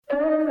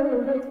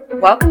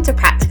Welcome to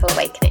Practical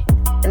Awakening.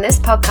 In this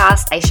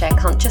podcast, I share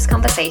conscious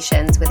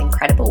conversations with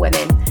incredible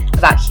women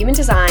about human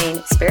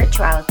design,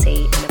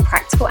 spirituality, and the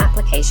practical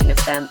application of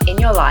them in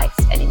your life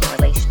and in your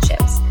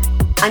relationships.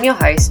 I'm your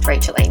host,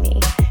 Rachel Amy,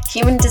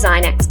 human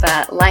design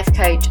expert, life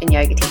coach, and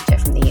yoga teacher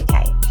from the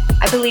UK.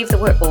 I believe that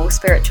we're all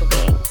spiritual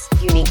beings,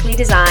 uniquely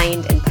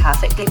designed and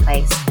perfectly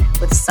placed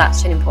with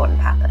such an important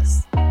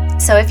purpose.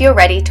 So if you're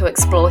ready to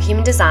explore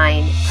human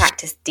design,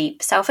 practice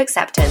deep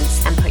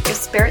self-acceptance, and put your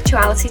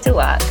spirituality to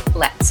work,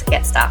 let's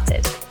get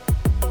started.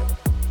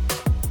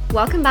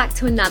 Welcome back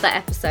to another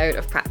episode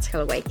of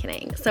Practical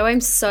Awakening. So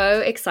I'm so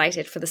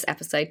excited for this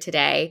episode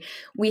today.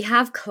 We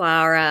have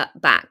Klara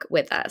back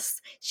with us.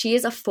 She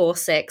is a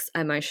 4/6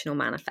 emotional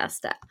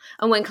manifestor.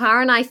 And when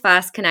Klara and I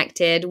first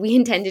connected, we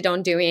intended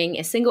on doing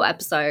a single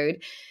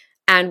episode.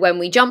 And when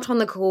we jumped on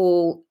the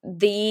call,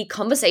 the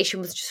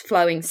conversation was just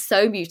flowing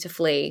so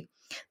beautifully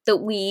that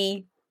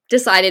we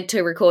decided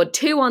to record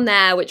 2 on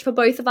there, which for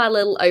both of our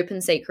little open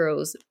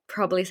sacrals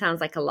probably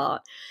sounds like a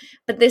lot.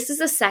 But this is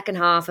the second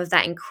half of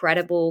that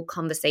incredible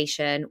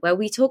conversation where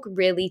we talk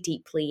really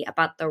deeply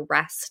about the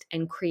rest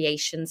and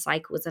creation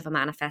cycles of a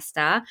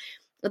manifestor,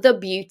 the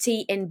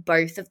beauty in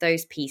both of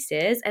those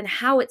pieces, and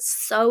how it's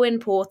so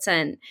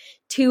important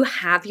to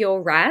have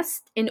your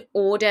rest in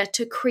order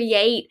to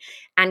create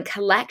and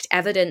collect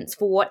evidence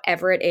for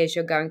whatever it is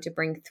you're going to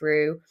bring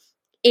through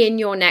in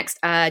your next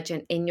urge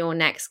and in your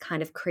next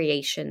kind of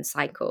creation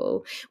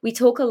cycle. We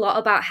talk a lot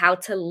about how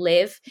to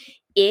live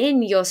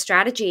in your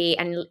strategy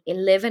and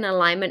live in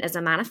alignment as a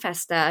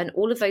manifestor and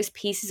all of those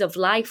pieces of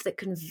life that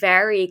can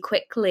very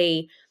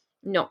quickly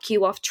knock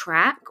you off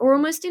track or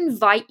almost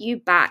invite you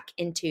back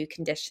into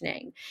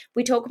conditioning.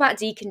 We talk about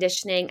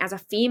deconditioning as a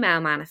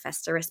female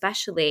manifestor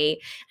especially,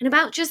 and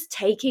about just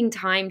taking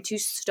time to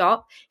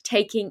stop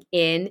taking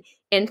in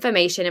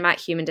information about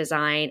human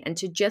design and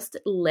to just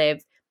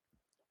live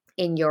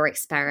in your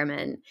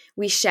experiment.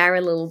 We share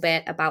a little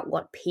bit about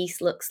what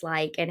peace looks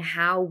like and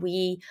how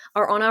we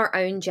are on our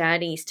own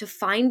journeys to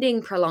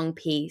finding prolonged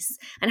peace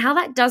and how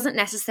that doesn't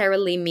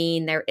necessarily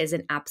mean there is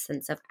an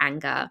absence of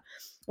anger.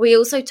 We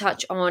also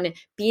touch on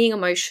being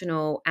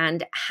emotional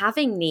and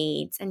having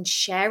needs and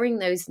sharing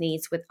those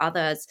needs with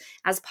others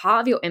as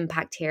part of your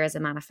impact here as a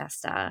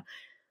manifestor.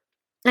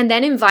 And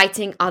then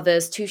inviting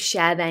others to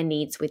share their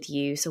needs with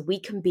you so we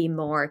can be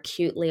more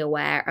acutely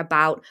aware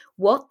about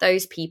what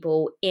those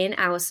people in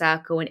our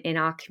circle and in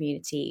our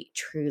community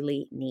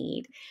truly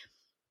need.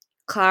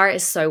 Klara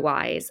is so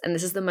wise, and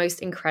this is the most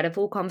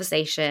incredible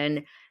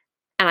conversation,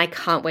 and I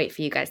can't wait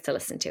for you guys to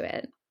listen to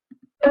it.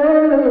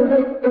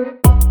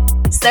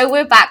 So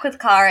we're back with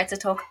Klara to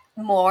talk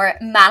more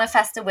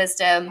manifestor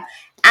wisdom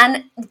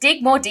and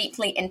dig more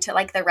deeply into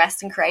like the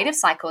rest and creative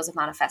cycles of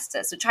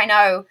manifestors, which I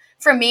know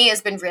for me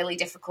has been really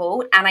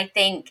difficult. And I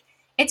think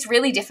it's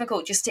really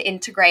difficult just to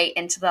integrate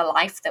into the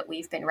life that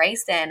we've been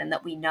raised in and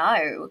that we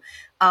know.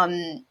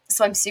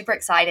 So I'm super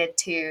excited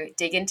to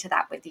dig into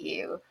that with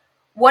you.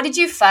 What did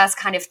you first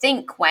kind of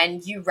think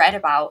when you read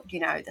about,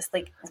 this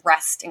like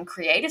rest and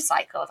creative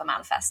cycle of a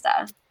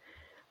manifestor?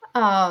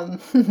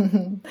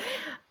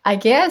 I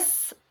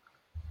guess...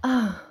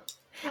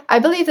 I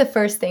believe the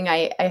first thing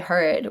I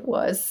heard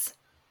was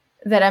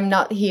that I'm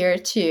not here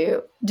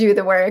to do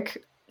work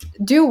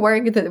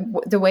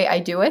the way I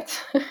do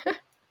it,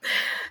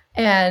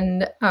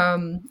 and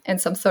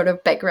some sort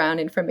of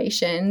background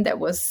information that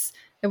was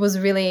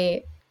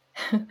really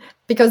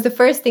because the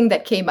first thing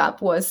that came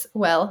up was,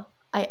 well,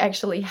 I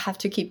actually have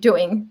to keep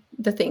doing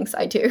the things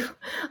I do.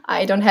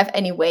 I don't have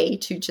any way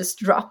to just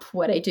drop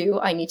what I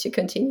do. I need to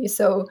continue.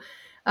 So,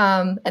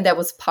 and that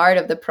was part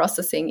of the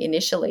processing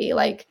initially,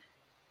 like,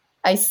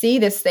 I see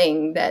this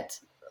thing that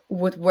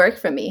would work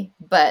for me,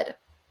 but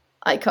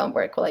I can't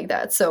work like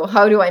that. So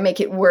how do I make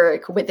it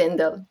work within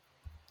the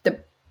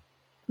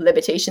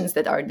limitations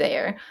that are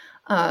there?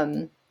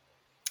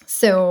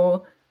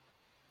 So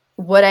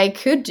what I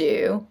could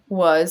do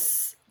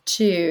was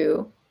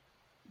to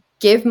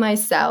give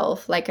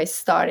myself, like I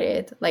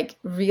started, like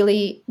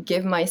really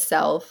give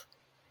myself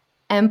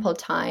ample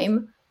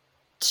time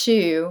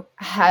to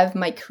have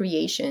my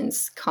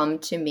creations come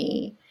to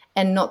me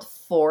and not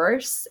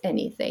force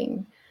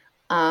anything.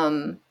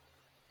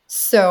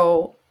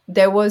 So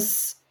there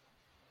was,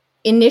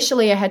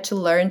 initially I had to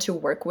learn to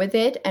work with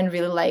it and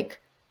really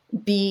like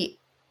be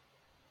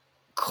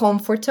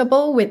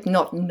comfortable with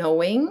not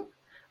knowing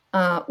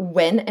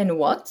when and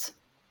what,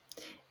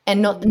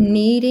 and not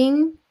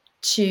needing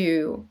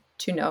to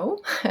know,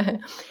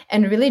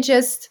 and really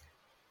just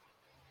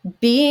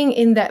being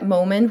in that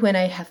moment when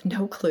I have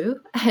no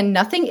clue and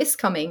nothing is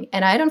coming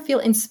and I don't feel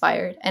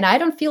inspired and I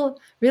don't feel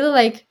really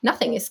like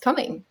nothing is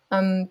coming.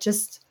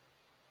 Just,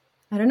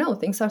 I don't know,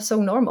 things are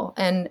so normal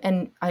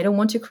and I don't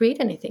want to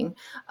create anything.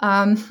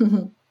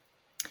 And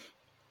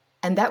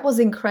that was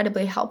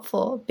incredibly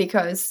helpful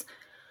because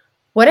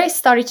what I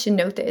started to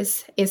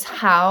notice is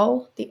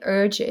how the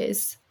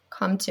urges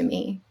come to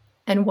me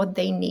and what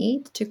they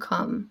need to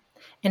come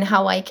and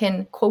how I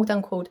can, quote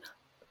unquote,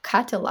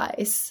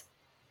 catalyze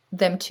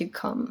them to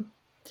come.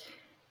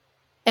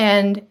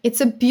 And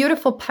it's a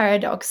beautiful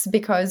paradox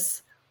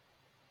because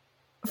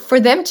for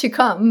them to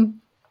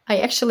come, I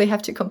actually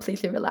have to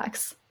completely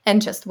relax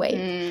and just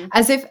wait,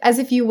 as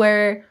if you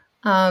were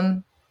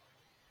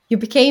you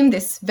became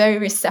this very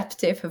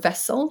receptive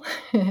vessel,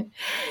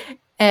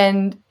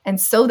 and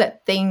so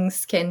that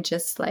things can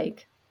just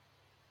like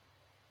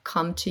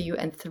come to you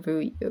and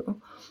through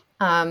you.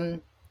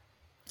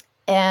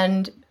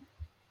 And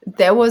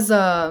there was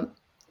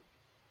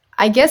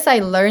I guess I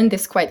learned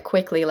this quite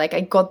quickly. Like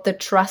I got the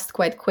trust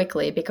quite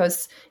quickly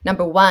because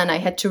number one, I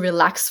had to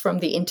relax from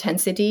the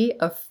intensity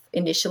of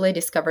initially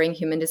discovering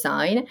human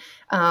design.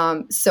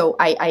 So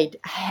I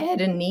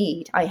had a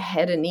need. I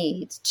had a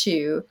need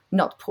to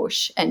not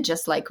push and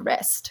just like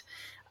rest.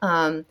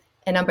 And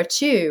number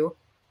two,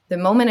 the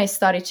moment I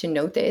started to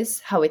notice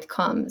how it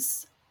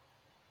comes,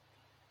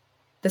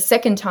 the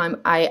second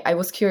time I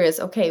was curious,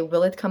 okay,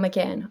 will it come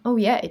again? Oh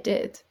yeah, it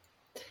did.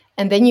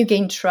 And then you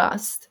gain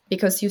trust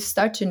because you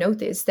start to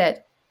notice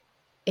that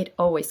it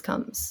always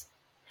comes.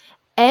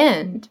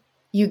 And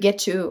you get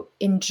to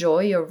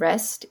enjoy your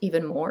rest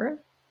even more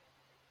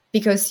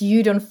because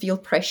you don't feel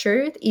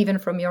pressured even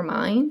from your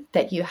mind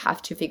that you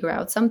have to figure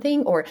out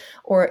something or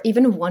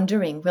even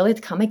wondering, will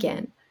it come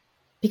again?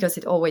 Because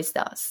it always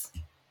does.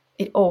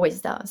 It always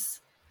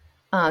does.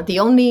 The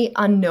only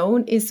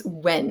unknown is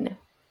when.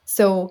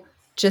 So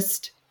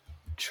just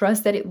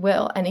trust that it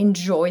will and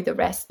enjoy the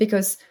rest,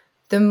 because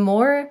the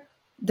more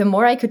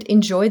I could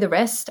enjoy the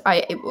rest,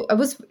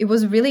 it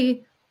was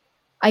really,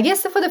 I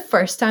guess, for the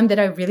first time that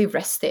I really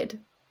rested,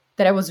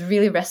 that I was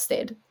really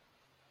rested,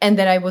 and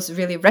that I was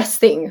really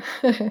resting,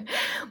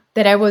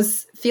 that I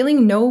was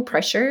feeling no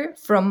pressure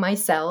from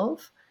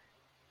myself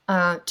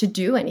to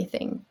do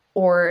anything,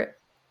 or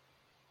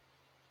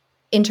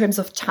in terms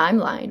of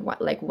timeline,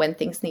 like when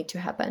things need to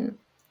happen,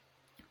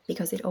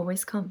 because it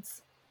always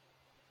comes.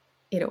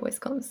 It always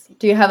comes.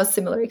 Do you have a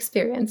similar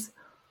experience?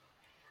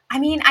 I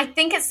mean, I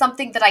think it's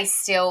something that I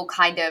still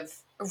kind of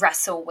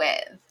wrestle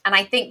with. And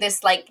I think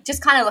this, like,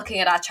 just kind of looking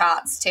at our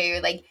charts too,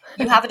 like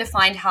you have a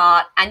defined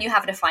heart and you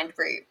have a defined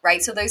root,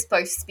 right? So those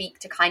both speak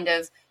to kind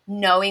of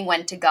knowing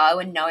when to go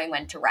and knowing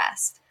when to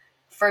rest.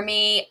 For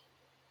me,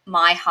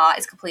 my heart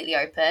is completely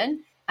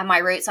open and my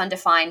root's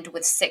undefined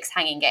with 6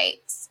 hanging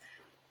gates.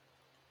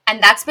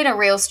 And that's been a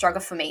real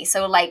struggle for me.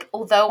 So like,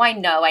 although I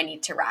know I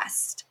need to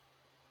rest,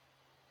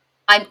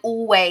 I'm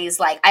always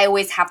like, I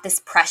always have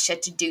this pressure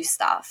to do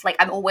stuff. Like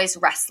I'm always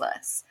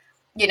restless,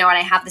 you know, and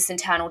I have this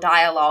internal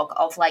dialogue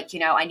of like, you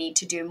know, I need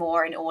to do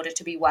more in order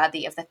to be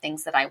worthy of the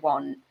things that I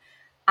want.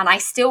 And I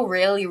still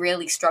really,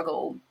 really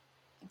struggle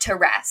to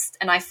rest.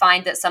 And I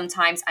find that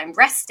sometimes I'm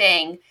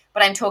resting,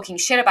 but I'm talking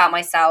shit about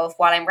myself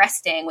while I'm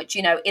resting, which,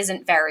 you know,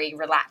 isn't very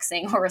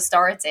relaxing or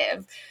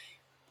restorative.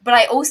 But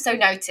I also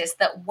notice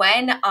that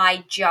when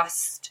I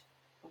just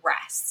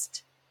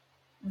rest,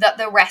 that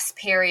the rest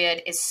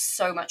period is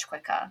so much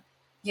quicker,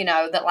 you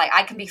know, that like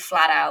I can be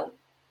flat out.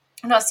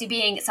 And obviously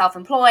being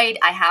self-employed,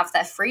 I have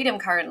that freedom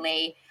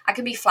currently. I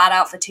can be flat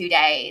out for 2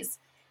 days.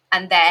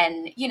 And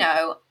then, you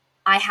know,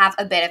 I have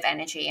a bit of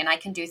energy and I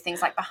can do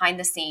things like behind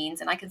the scenes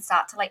and I can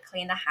start to like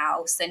clean the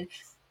house and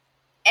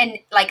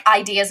like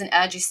ideas and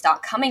urges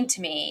start coming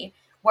to me.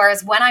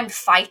 Whereas when I'm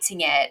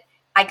fighting it,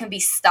 I can be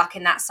stuck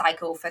in that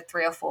cycle for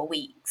 3 or 4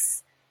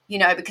 weeks, you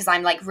know, because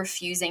I'm like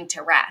refusing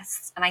to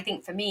rest. And I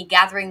think for me,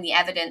 gathering the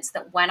evidence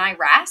that when I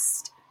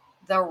rest,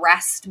 the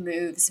rest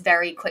moves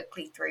very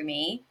quickly through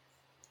me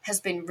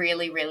has been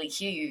really, really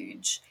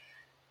huge.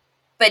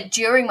 But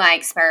during my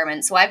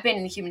experiment, so I've been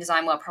in the human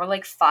design world probably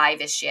like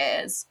 5-ish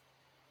years.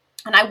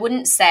 And I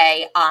wouldn't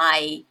say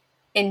I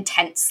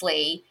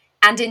intensely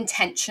and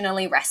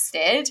intentionally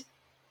rested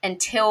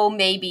until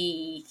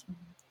maybe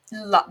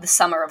the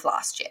summer of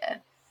last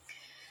year.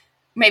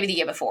 Maybe the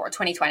year before,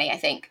 2020, I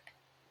think.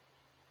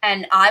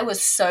 And I was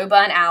so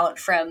burnt out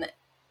from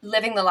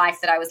living the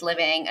life that I was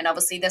living. And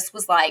obviously this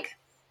was like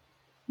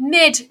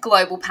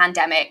mid-global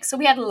pandemic. So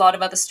we had a lot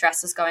of other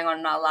stresses going on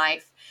in our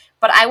life.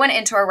 But I went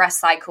into a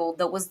rest cycle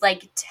that was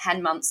like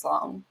 10 months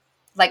long.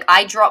 Like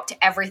I dropped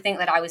everything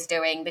that I was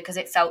doing because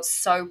it felt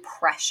so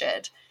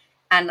pressured.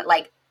 And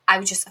like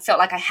I just felt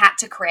like I had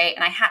to create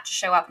and I had to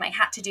show up and I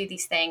had to do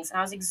these things. And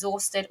I was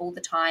exhausted all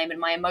the time and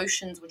my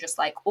emotions were just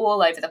like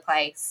all over the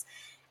place.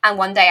 And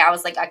one day I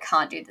was like, I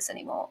can't do this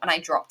anymore. And I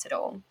dropped it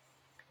all.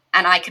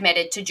 And I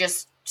committed to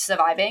just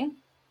surviving.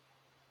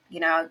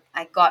 You know,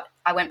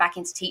 I went back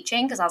into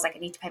teaching because I was like, I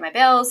need to pay my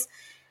bills.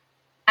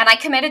 And I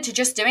committed to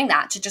just doing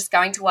that, to just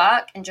going to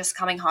work and just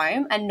coming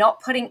home and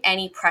not putting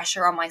any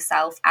pressure on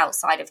myself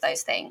outside of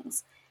those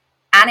things.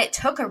 And it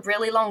took a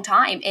really long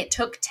time. It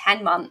took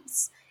 10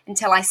 months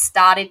until I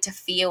started to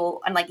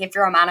feel, and like if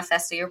you're a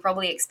manifestor, you'll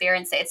probably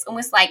experience it. It's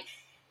almost like,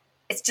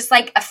 it's just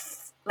like a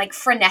like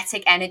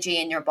frenetic energy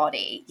in your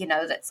body, you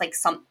know, that's like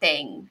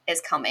something is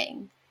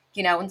coming,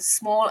 you know, and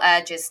small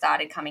urges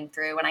started coming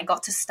through and I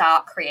got to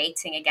start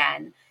creating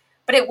again.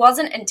 But it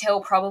wasn't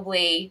until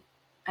probably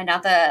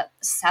another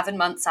 7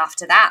 months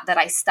after that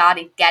I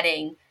started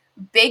getting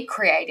big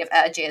creative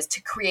urges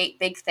to create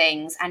big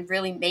things and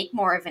really make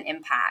more of an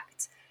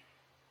impact.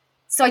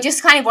 So I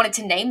just kind of wanted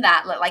to name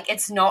that, like,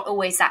 it's not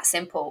always that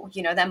simple.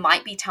 You know, there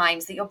might be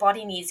times that your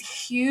body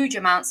needs huge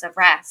amounts of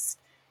rest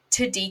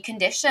to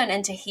decondition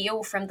and to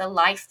heal from the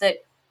life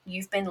that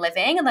you've been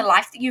living and the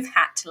life that you've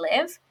had to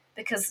live.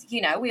 Because,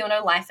 you know, we all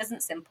know life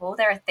isn't simple.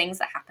 There are things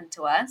that happen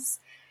to us.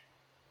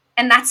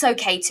 And that's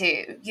okay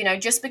too. You know,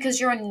 just because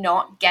you're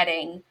not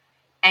getting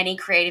any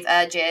creative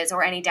urges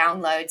or any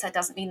downloads, that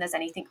doesn't mean there's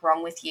anything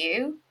wrong with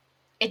you.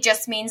 It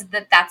just means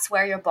that that's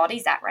where your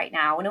body's at right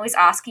now. And always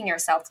asking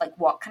yourself, like,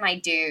 what can I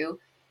do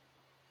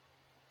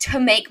to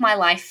make my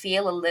life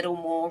feel a little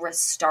more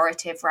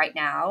restorative right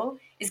now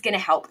is going to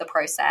help the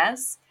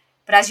process.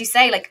 But as you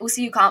say, like,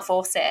 also you can't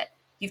force it.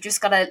 You've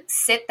just got to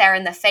sit there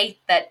in the faith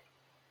that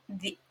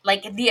the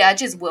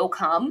urges will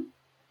come.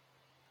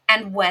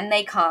 And when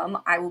they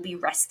come, I will be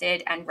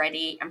rested and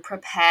ready and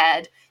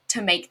prepared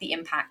to make the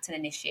impact and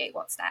initiate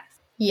what's next.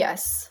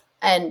 Yes.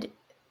 And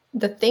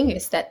the thing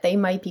is that they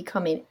might be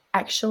coming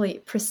actually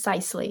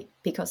precisely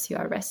because you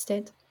are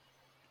rested.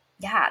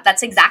 Yeah,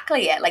 that's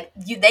exactly it. Like,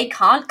 they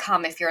can't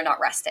come if you're not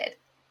rested.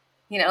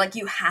 You know, like,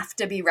 you have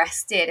to be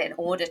rested in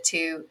order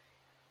to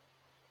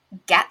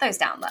get those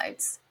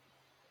downloads.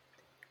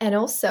 And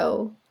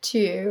also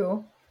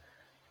to,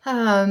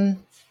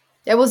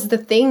 that was the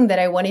thing that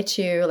I wanted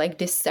to, like,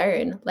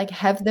 discern, like,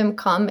 have them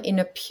come in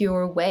a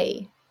pure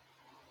way,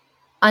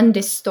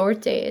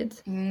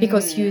 undistorted,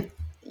 because you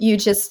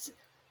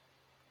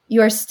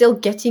are still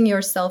getting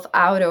yourself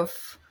out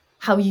of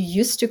how you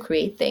used to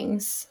create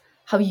things,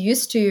 how you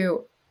used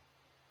to,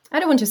 I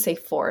don't want to say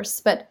force,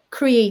 but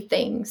create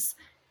things,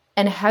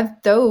 and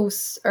have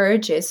those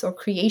urges or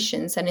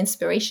creations and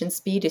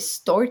inspirations be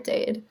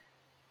distorted.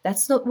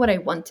 That's not what I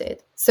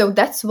wanted. So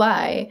that's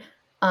why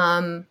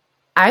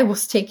I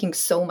was taking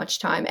so much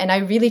time, and I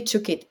really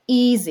took it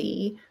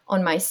easy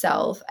on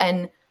myself.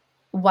 And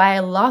why I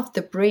loved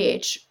the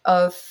bridge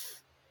of,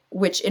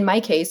 which in my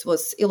case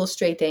was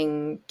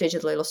illustrating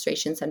digital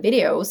illustrations and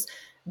videos,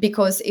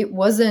 because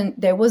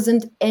there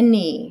wasn't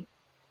any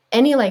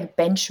like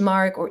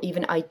benchmark or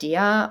even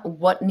idea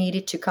what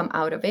needed to come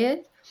out of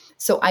it.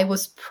 So I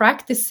was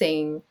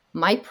practicing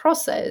my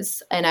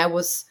process, and I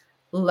was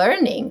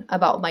learning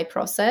about my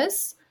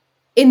process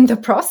in the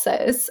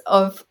process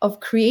of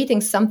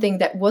creating something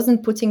that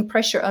wasn't putting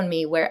pressure on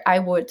me, where I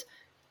would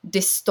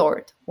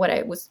distort what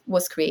I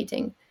was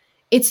creating.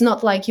 It's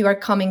not like you are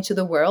coming to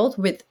the world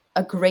with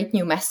a great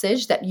new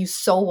message that you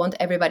so want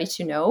everybody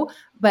to know,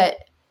 but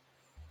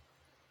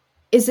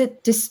is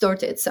it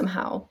distorted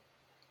somehow?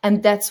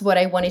 And that's what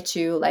I wanted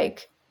to,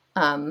 like,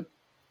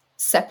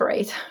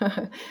 separate.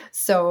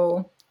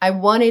 So I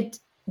wanted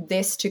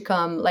this to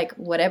come, like,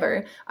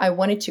 whatever, I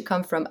wanted to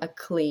come from a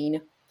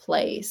clean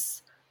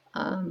place.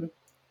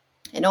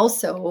 And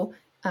also,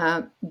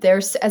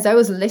 there's, as I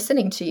was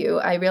listening to you,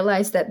 I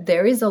realized that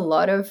there is a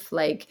lot of,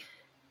 like,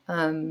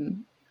 a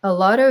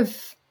lot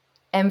of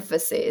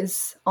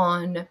emphasis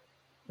on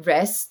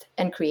rest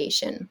and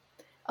creation,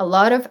 a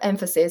lot of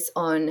emphasis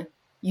on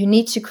you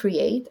need to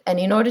create, and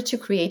in order to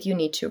create, you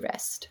need to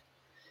rest.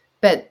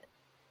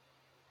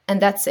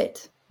 And that's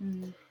it.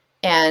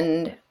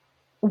 And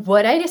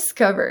what I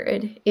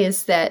discovered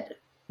is that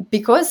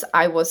because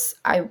I was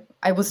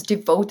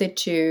devoted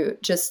to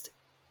just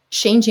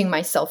changing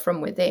myself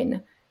from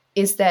within,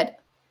 is that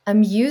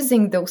I'm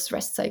using those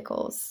rest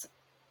cycles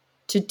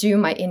to do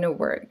my inner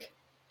work.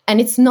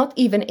 And it's not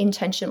even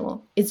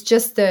intentional. It's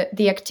just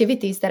the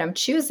activities that I'm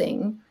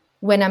choosing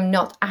when I'm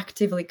not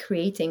actively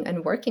creating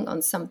and working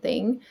on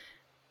something.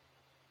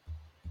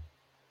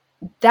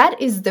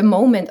 That is the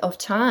moment of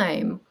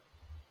time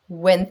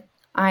when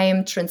I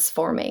am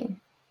transforming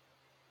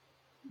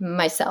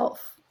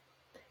myself.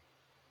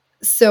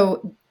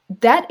 So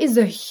that is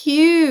a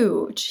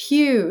huge,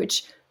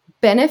 huge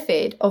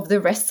benefit of the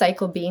rest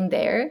cycle being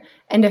there,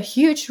 and a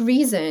huge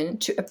reason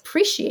to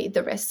appreciate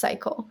the rest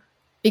cycle,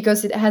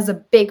 because it has a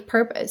big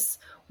purpose.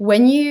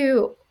 When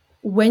you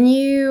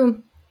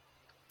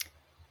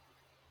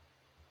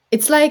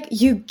it's like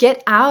you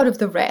get out of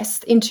the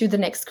rest into the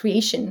next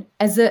creation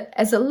as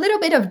a little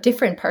bit of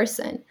different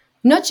person.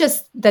 Not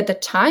just that the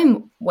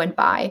time went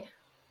by,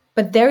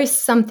 but there is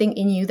something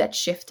in you that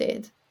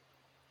shifted,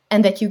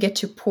 and that you get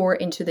to pour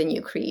into the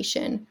new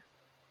creation.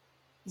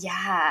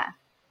 Yeah.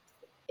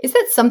 Is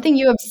that something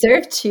you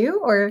observe too,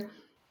 or?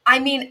 I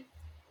mean,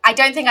 I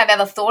don't think I've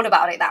ever thought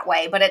about it that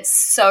way, but it's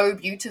so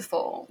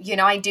beautiful. You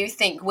know, I do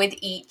think with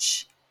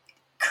each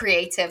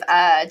creative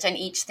urge and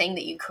each thing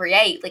that you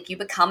create, like, you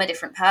become a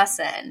different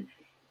person.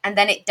 And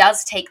then it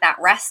does take that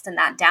rest and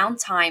that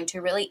downtime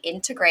to really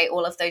integrate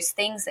all of those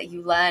things that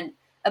you learn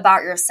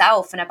about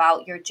yourself and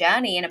about your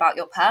journey and about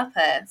your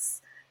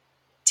purpose,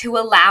 to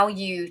allow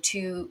you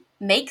to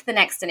make the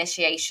next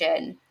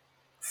initiation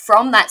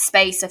from that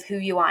space of who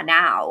you are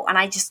now. And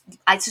it's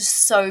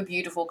just so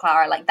beautiful,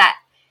 Klara, like that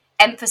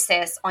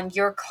emphasis on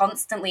you're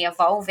constantly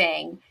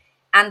evolving,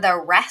 and the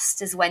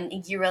rest is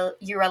when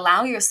you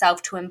allow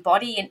yourself to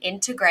embody and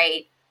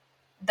integrate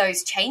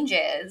those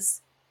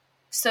changes.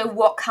 So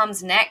what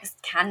comes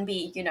next can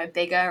be, you know,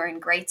 bigger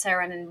and greater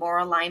and in more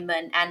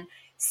alignment. And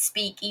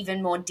speak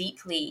even more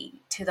deeply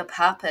to the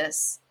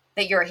purpose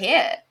that you're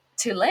here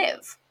to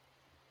live.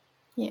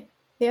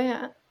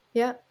 Yeah.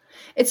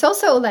 It's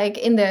also like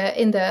in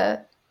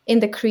the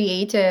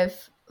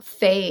creative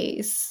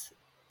phase,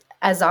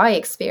 as I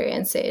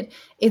experience it,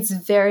 it's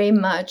very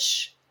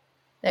much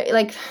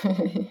like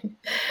I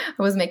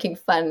was making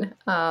fun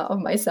of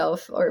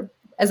myself, or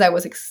as I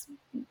was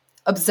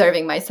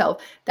observing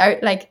myself,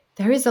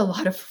 there is a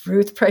lot of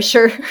root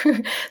pressure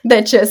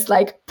that just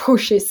like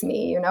pushes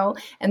me,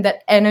 and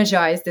that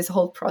energized this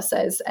whole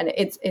process. And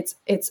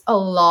it's a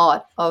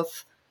lot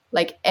of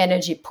like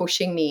energy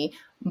pushing me,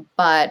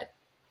 but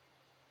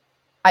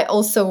I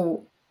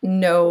also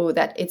know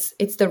that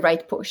it's the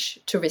right push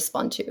to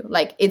respond to.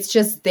 Like, it's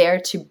just there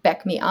to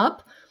back me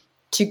up,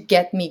 to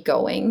get me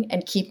going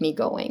and keep me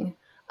going.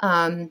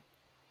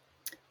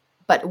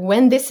 But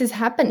when this is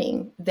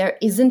happening, there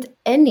isn't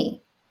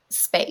any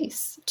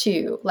space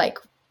to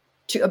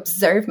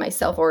observe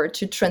myself or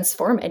to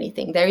transform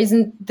anything. There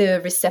isn't the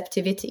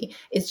receptivity.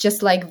 It's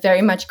just like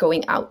very much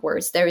going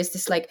outwards. There is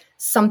this like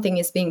something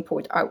is being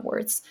pulled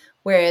outwards.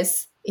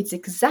 Whereas it's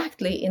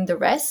exactly in the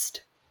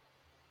rest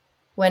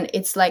when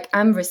it's like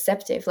I'm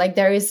receptive. Like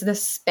there is the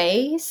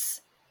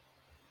space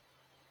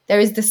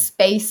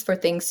for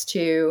things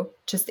to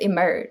just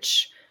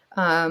emerge.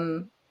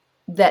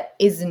 That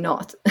is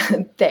not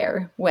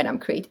there when I'm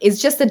creating.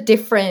 It's just a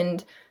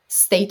different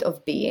state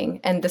of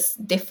being, and this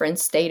different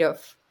state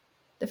of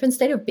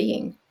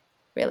being,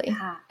 really.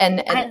 Yeah. And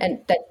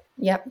that,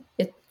 yeah.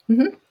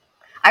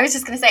 I was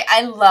just going to say,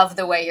 I love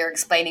the way you're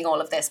explaining all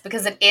of this,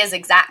 because it is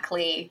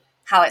exactly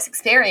how it's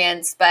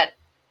experienced, but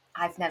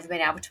I've never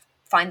been able to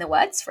find the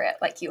words for it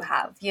like you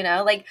have,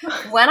 like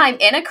when I'm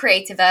in a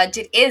creative urge,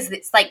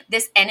 it's like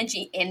this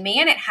energy in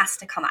me and it has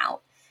to come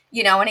out,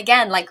 and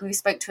again, like we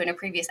spoke to in a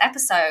previous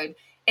episode,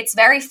 it's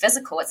very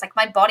physical. It's like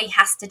my body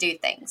has to do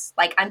things.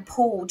 Like I'm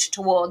pulled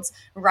towards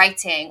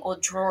writing or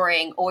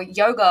drawing or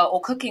yoga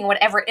or cooking,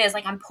 whatever it is.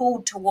 Like I'm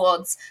pulled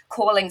towards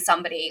calling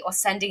somebody or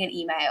sending an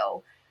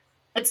email.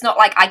 It's not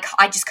like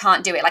I just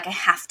can't do it. Like I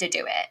have to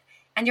do it.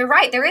 And you're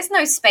right. There is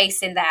no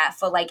space in there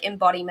for like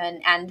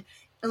embodiment and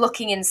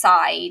looking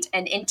inside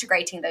and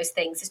integrating those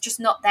things. It's just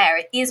not there.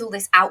 It is all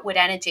this outward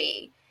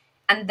energy.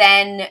 And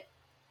then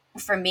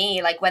for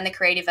me, like when the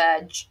creative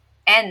urge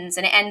ends,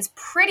 and it ends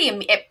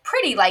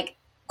pretty like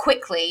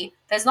quickly,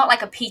 there's not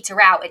like a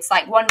peter out. It's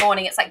like one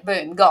morning, it's like,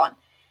 boom, gone.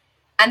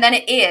 And then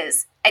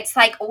it's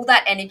like all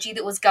that energy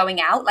that was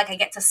going out, like I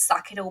get to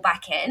suck it all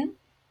back in.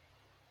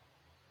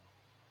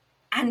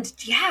 And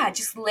yeah,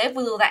 just live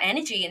with all that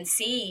energy and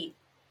see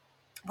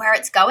where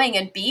it's going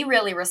and be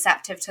really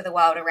receptive to the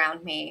world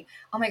around me.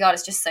 Oh my God,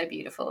 it's just so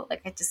beautiful.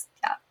 Like I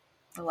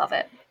love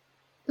it.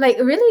 Like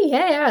really,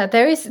 yeah.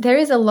 There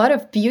is a lot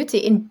of beauty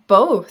in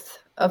both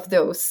of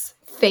those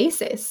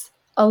phases.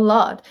 A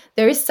lot.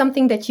 There is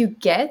something that you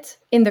get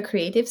in the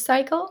creative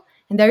cycle,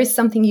 and there is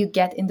something you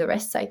get in the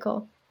rest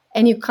cycle,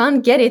 and you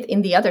can't get it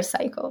in the other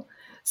cycle.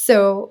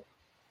 So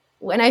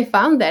when I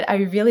found that, I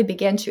really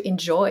began to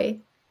enjoy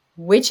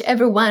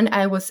whichever one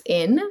I was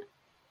in,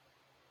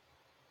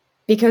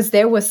 because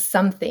there was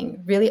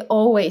something, really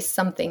always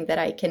something that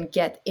I can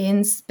get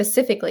in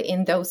specifically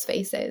in those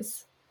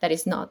phases that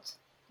is not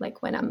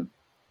like when I'm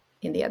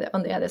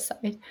on the other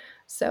side.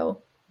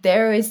 So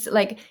there is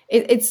like,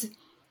 it's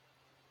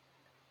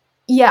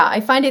yeah, I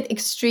find it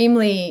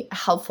extremely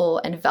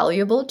helpful and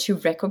valuable to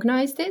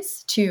recognize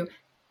this, to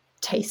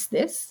taste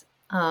this,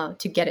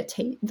 to get a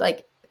taste,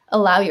 like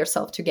allow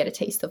yourself to get a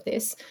taste of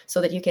this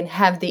so that you can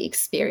have the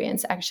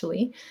experience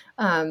actually.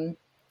 And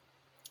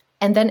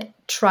then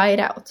try it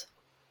out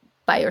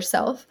by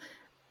yourself,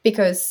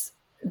 because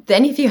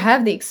then if you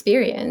have the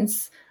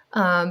experience,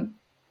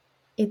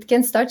 it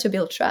can start to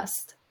build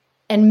trust.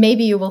 And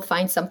maybe you will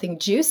find something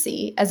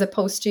juicy as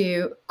opposed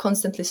to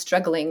constantly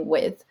struggling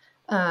with,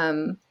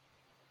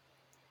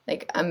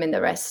 like I'm in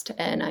the rest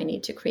and I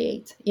need to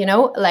create,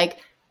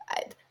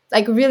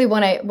 like really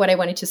what I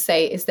wanted to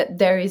say is that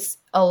there is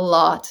a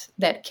lot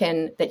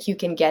that you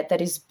can get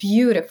that is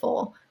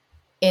beautiful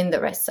in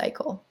the rest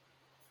cycle.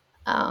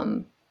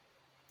 And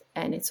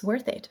it's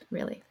worth it,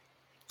 really,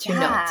 to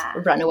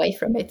not run away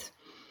from it.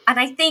 And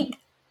I think,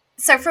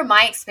 so from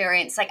my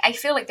experience, like I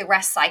feel like the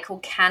rest cycle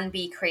can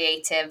be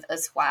creative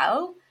as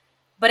well,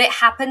 but it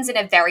happens in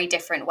a very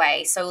different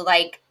way. So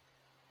like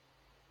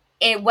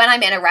when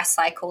I'm in a rest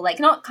cycle, like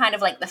not kind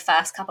of like the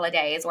first couple of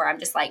days where I'm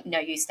just like no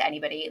use to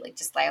anybody, like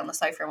just lay on the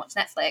sofa and watch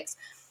Netflix.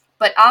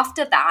 But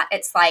after that,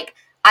 it's like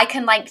I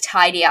can like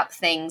tidy up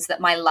things that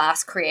my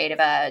last creative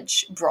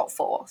urge brought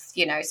forth,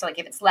 So like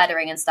if it's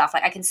lettering and stuff,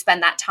 like I can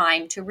spend that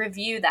time to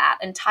review that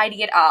and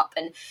tidy it up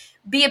and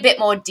be a bit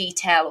more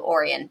detail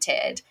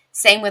oriented.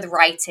 Same with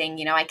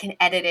writing, I can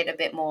edit it a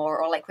bit more,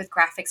 or like with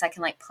graphics, I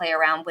can like play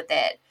around with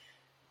it.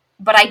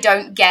 But I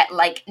don't get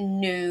like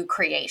new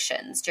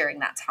creations during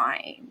that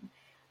time.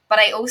 But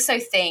I also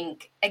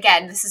think,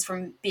 again, this is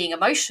from being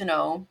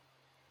emotional,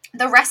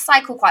 the rest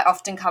cycle quite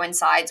often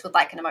coincides with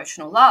like an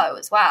emotional low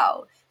as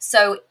well.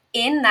 So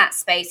in that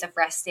space of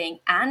resting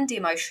and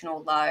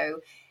emotional low,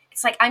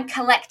 it's like I'm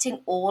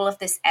collecting all of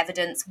this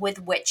evidence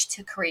with which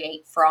to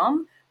create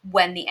from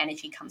when the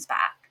energy comes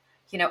back.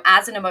 You know,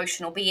 as an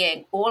emotional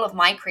being, all of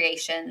my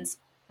creations,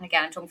 and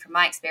again, I'm talking from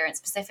my experience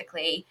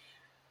specifically,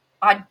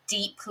 are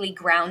deeply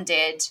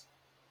grounded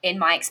in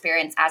my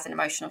experience as an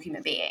emotional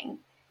human being.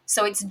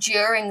 So it's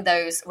during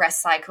those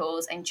rest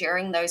cycles and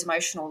during those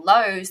emotional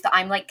lows that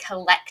I'm like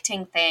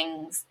collecting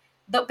things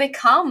that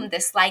become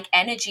this like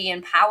energy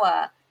and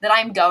power that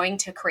I'm going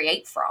to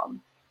create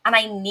from. And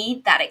I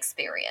need that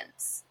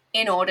experience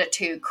in order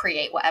to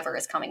create whatever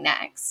is coming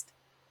next.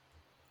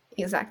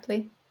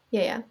 Exactly.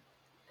 Yeah.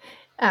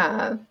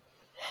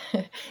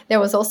 There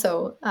was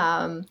also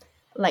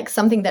like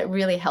something that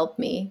really helped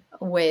me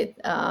with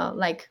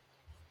like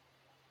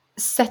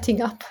setting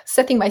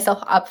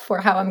myself up for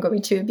how I'm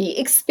going to be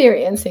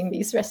experiencing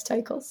these rest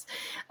cycles,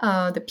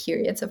 the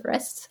periods of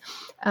rest.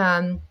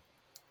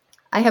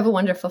 I have a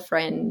wonderful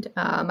friend,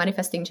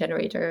 manifesting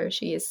generator.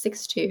 She is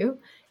 6'2",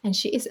 and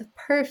she is a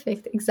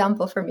perfect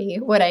example for me,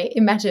 what I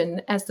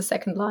imagine as the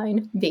second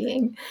line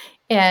being.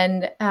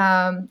 And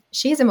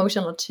she is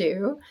emotional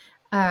too,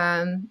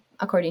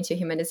 according to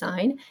human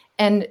design.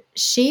 And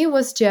she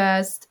was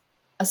just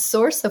a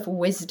source of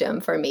wisdom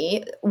for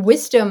me,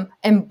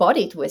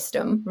 embodied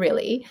wisdom,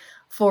 really,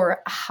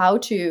 for how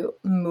to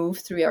move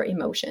through your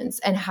emotions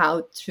and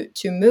how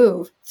to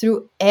move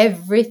through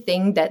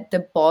everything that the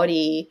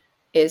body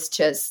is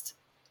just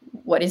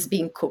what is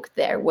being cooked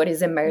there, what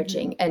is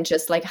emerging, and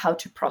just like how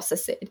to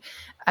process it.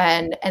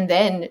 And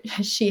then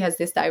she has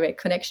this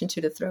direct connection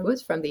to the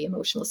throat from the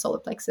emotional solar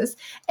plexus.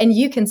 And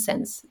you can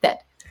sense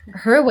that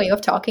her way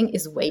of talking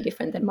is way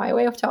different than my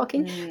way of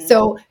talking.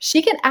 So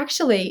she can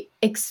actually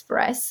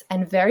express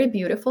and very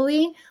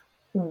beautifully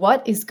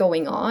what is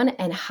going on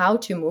and how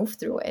to move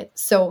through it.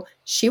 So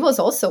she was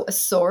also a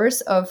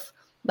source of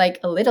like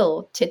a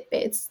little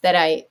tidbits that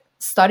I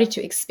started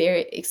to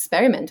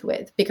experiment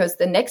with, because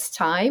the next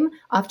time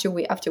after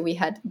we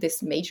had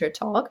this major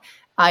talk,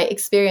 I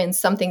experienced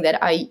something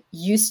that I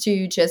used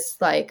to just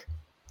like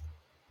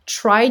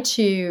try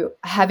to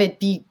have it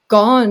be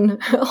gone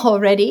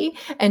already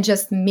and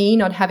just me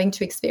not having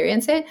to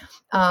experience it.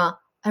 I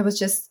was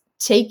just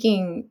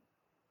taking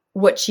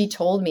what she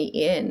told me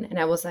in, and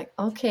I was like,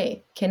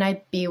 okay, can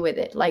I be with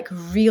it? Like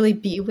really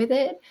be with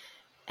it?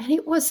 And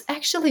it was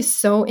actually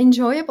so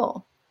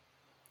enjoyable.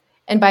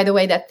 And by the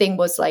way, that thing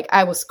was like,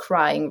 I was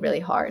crying really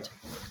hard.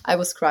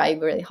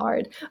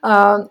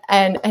 And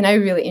I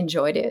really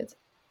enjoyed it.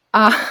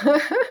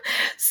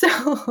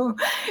 So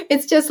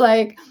it's just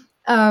like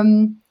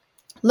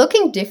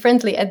looking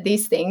differently at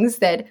these things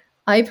that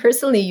I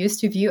personally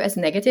used to view as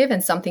negative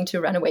and something to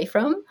run away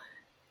from,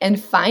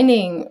 and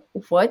finding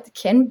what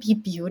can be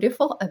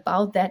beautiful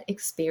about that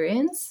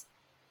experience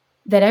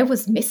that I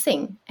was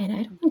missing. And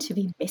I don't want to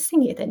be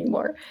missing it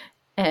anymore.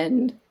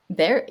 And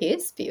there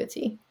is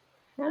beauty.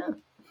 Yeah.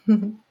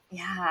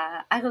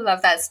 Yeah, I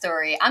love that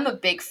story. I'm a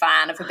big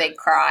fan of a big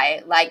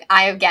cry. Like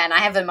I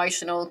have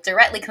emotional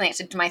directly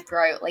connected to my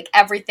throat. Like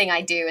everything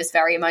I do is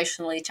very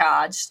emotionally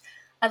charged.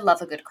 I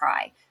love a good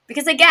cry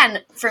because again,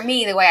 for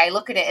me, the way I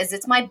look at it is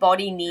it's my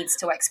body needs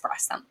to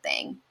express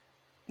something.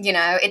 You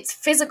know, it's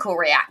physical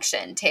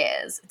reaction,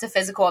 tears. It's a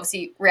physical,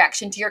 obviously,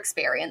 reaction to your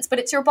experience, but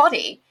it's your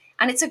body.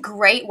 And it's a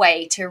great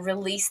way to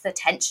release the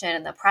tension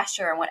and the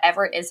pressure and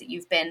whatever it is that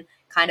you've been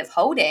kind of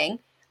holding.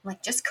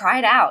 Like, just cry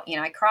it out. You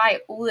know, I cry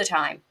all the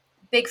time.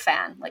 Big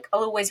fan. Like,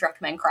 I'll always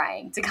recommend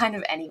crying to kind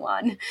of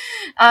anyone.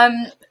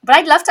 But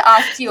I'd love to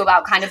ask you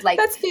about kind of like...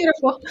 That's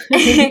beautiful.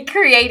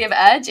 creative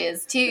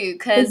urges too,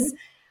 because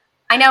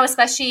I know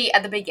especially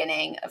at the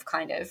beginning of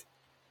kind of...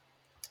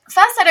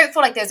 First, I don't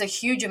feel like there's a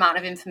huge amount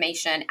of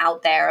information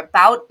out there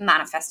about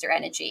manifestor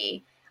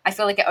energy. I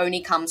feel like it only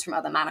comes from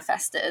other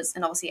manifestors.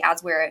 And obviously,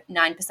 as we're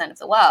 9% of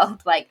the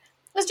world, like,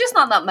 there's just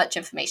not that much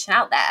information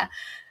out there.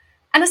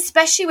 And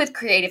especially with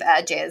creative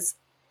urges,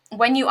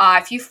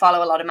 if you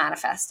follow a lot of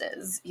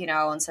manifestors, you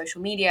know, on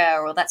social media,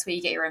 or that's where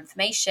you get your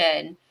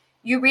information,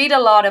 you read a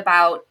lot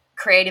about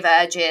creative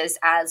urges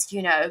as,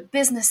 you know,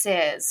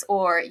 businesses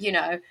or, you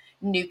know,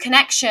 new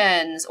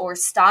connections or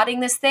starting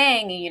this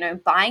thing, you know,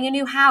 buying a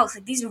new house,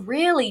 like these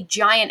really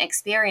giant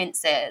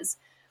experiences.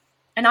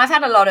 And I've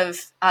had a lot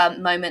of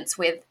moments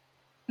with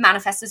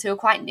manifestors who are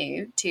quite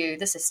new to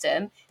the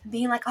system and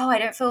being like, oh,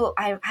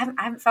 I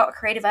haven't felt a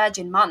creative urge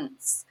in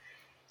months.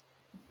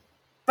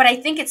 But I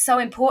think it's so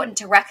important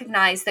to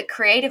recognize that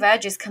creative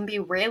urges can be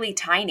really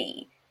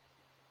tiny.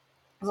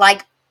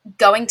 Like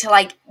going to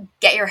like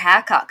get your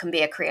hair cut can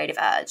be a creative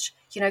urge.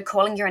 You know,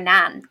 calling your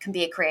nan can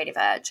be a creative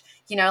urge.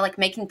 You know, like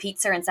making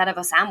pizza instead of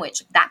a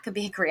sandwich, that could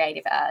be a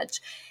creative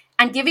urge.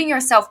 And giving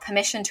yourself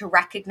permission to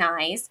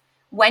recognize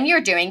when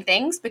you're doing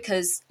things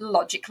because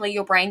logically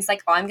your brain's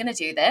like, oh, I'm going to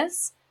do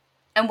this.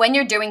 And when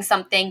you're doing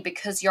something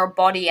because your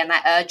body and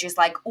that urge is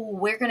like, oh,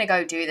 we're going to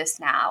go do this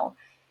now.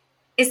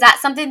 Is that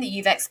something that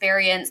you've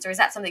experienced, or is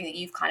that something that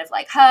you've kind of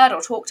like heard or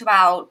talked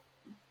about?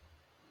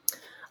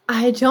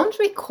 I don't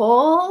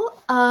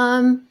recall.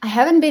 I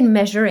haven't been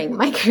measuring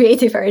my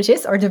creative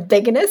urges or the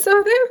bigness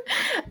of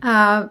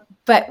them.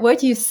 But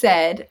what you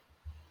said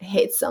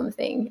hit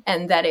something.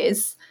 And that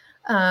is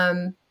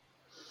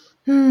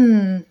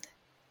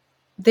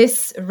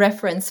This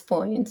reference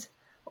point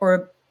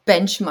or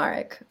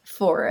benchmark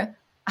for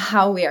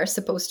how we are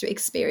supposed to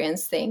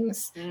experience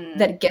things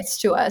that gets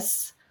to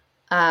us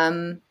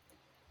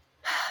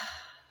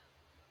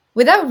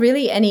without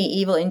really any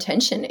evil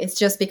intention. It's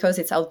just because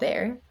it's out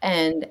there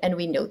and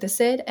we notice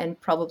it and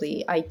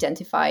probably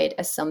identify it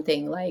as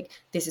something like,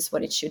 this is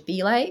what it should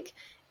be like.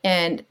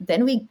 And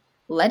then we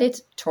let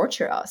it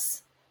torture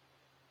us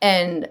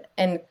and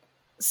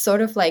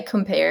sort of like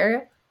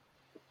compare,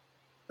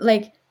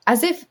 like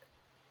as if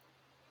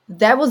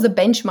that was the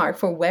benchmark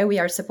for where we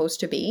are supposed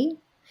to be.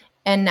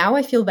 And now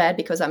I feel bad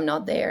because I'm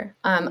not there.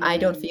 I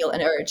don't feel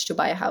an urge to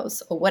buy a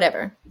house or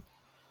whatever,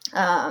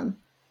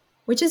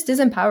 which is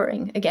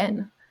disempowering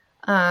again.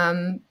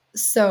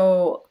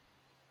 So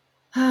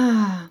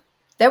that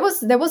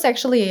was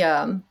actually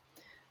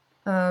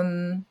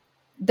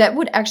that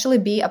would actually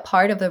be a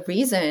part of the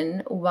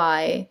reason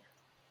why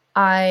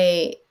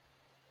I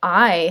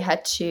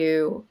had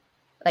to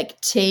like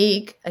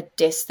take a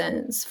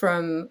distance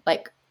from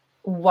like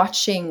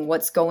watching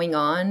what's going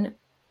on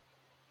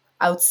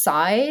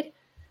outside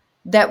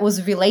that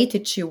was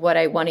related to what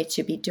I wanted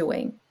to be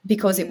doing,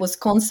 because it was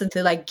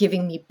constantly like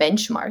giving me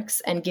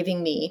benchmarks and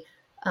giving me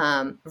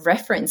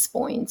reference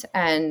point,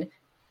 and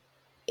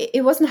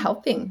it wasn't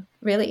helping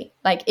really.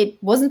 Like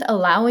it wasn't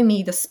allowing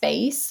me the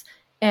space,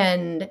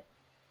 and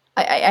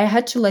I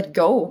had to let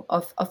go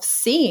of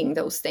seeing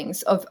those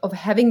things, of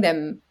having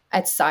them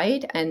at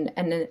sight and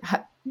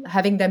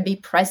having them be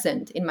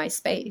present in my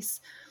space.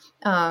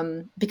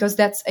 Because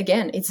that's,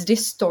 again, it's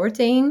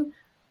distorting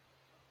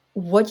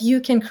what you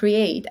can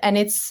create, and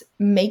it's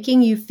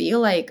making you feel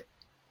like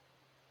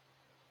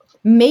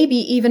maybe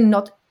even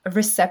not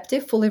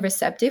fully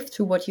receptive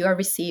to what you are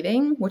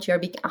receiving, what you are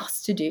being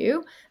asked to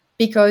do,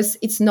 because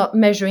it's not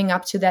measuring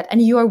up to that,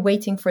 and you are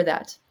waiting for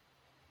that.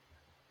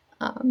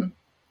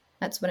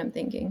 That's what I'm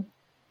thinking.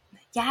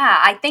 Yeah,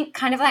 I think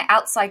kind of like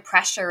outside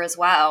pressure as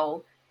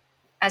well,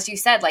 as you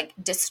said, like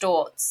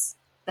distorts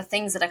the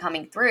things that are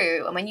coming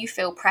through. And when you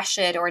feel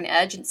pressured or an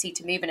urgency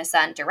to move in a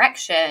certain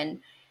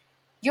direction,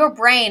 your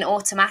brain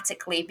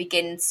automatically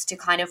begins to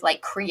kind of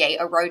like create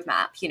a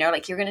roadmap, you know,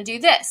 like you're going to do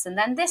this and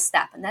then this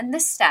step and then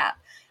this step,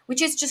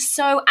 which is just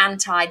so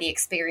anti the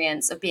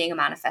experience of being a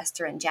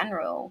manifestor in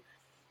general.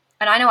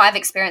 And I know I've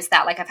experienced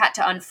that. Like I've had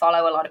to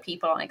unfollow a lot of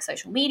people on like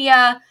social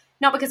media,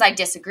 not because I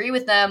disagree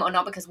with them or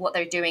not because what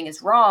they're doing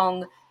is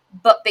wrong,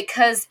 but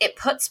because it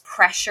puts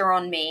pressure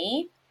on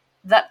me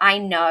that I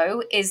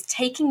know is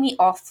taking me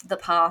off the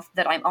path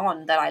that I'm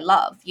on, that I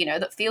love, you know,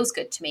 that feels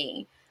good to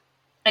me.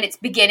 And it's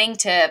beginning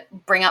to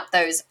bring up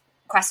those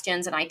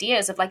questions and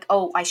ideas of like,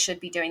 oh, I should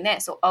be doing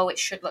this, or, oh, it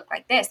should look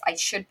like this. I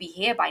should be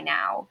here by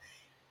now.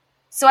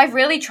 So I've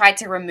really tried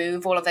to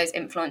remove all of those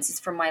influences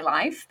from my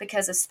life,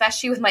 because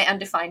especially with my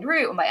undefined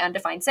root or my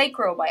undefined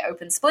sacral or my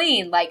open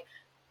spleen, like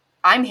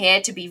I'm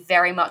here to be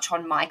very much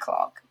on my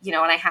clock, you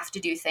know, and I have to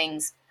do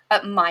things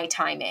at my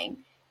timing.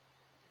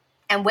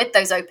 And with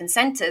those open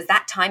centers,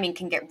 that timing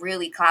can get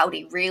really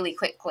cloudy really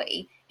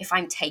quickly if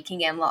I'm taking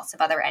in lots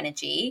of other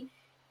energy.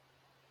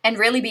 And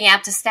really being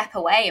able to step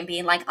away and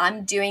being like,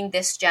 I'm doing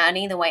this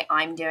journey the way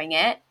I'm doing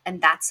it,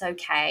 and that's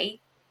okay.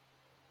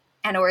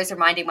 And always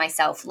reminding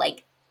myself,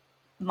 like,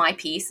 my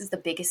peace is the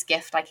biggest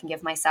gift I can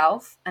give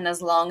myself. And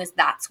as long as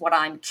that's what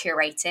I'm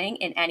curating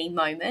in any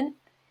moment,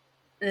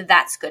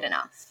 that's good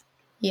enough.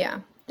 Yeah,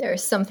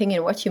 there's something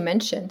in what you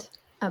mentioned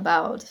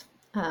about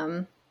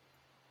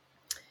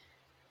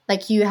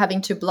like you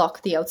having to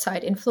block the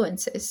outside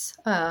influences.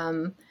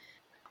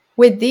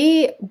 With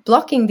the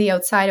blocking the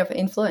outside of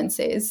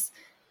influences,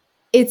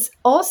 it's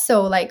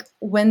also like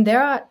when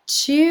there are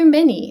too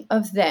many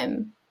of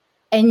them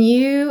and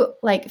you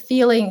like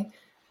feeling,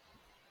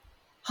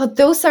 oh,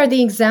 those are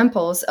the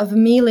examples of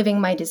me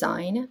living my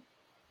design.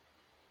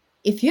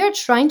 If you're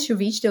trying to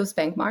reach those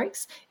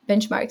benchmarks,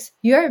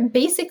 you're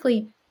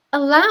basically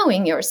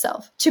allowing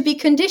yourself to be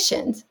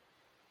conditioned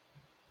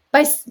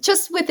by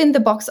just within the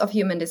box of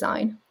human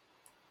design.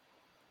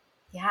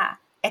 Yeah.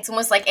 It's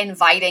almost like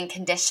inviting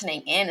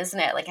conditioning in, isn't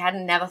it? Like I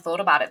hadn't never thought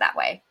about it that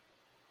way.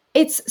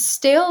 It's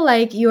still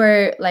like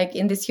you're like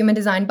in this human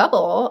design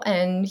bubble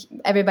and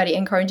everybody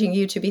encouraging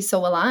you to be so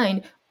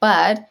aligned.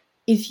 But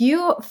if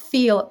you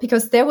feel,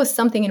 because there was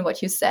something in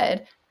what you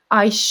said,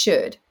 I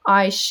should,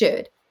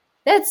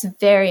 that's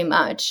very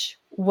much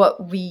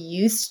what we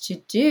used to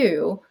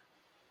do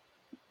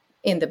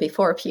in the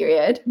before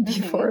period,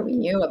 before we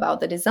knew about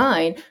the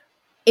design.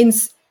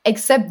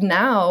 Except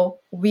now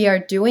we are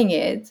doing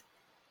it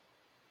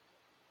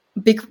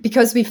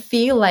because we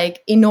feel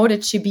like in order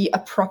to be a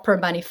proper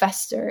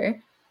manifestor,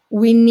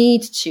 we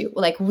need to,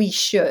 like, we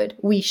should.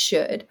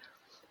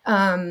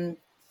 And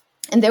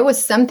there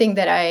was something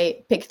that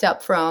I picked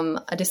up from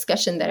a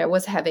discussion that I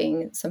was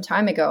having some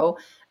time ago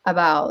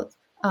about,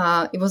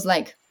 it was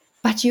like,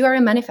 but you are a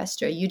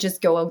manifestor. You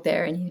just go out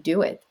there and you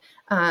do it.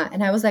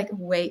 And I was like,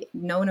 wait,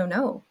 no.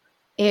 And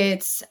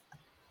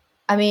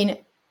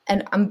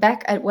I'm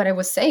back at what I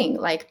was saying.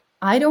 Like,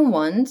 I don't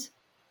want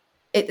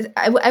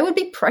I would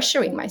be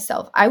pressuring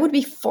myself. I would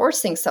be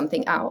forcing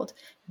something out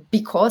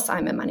because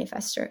I'm a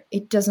manifester.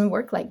 It doesn't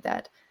work like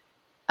that.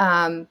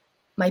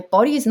 My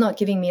body is not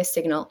giving me a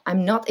signal.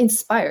 I'm not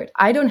inspired.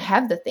 I don't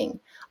have the thing.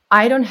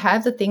 I don't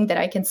have the thing that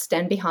I can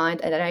stand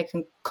behind and that I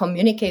can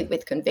communicate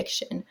with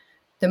conviction.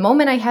 The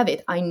moment I have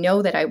it, I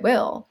know that I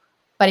will.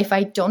 But if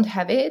I don't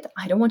have it,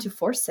 I don't want to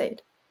force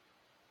it.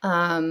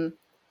 And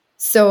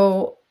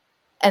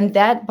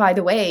that, by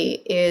the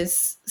way,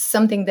 is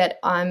something that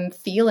I'm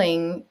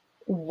feeling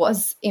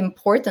was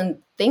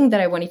important thing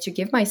that I wanted to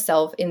give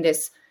myself in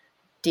this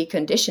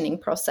deconditioning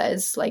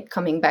process, like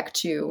coming back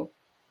to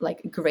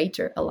like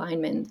greater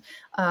alignment,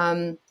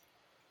 to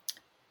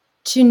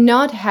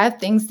not have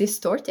things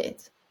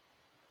distorted.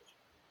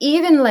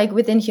 Even like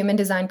within human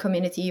design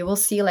community, you will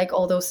see like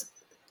all those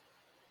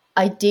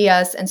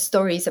ideas and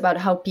stories about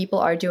how people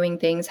are doing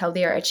things, how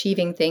they are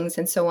achieving things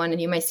and so on. And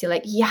you might see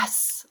like,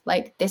 yes,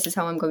 like this is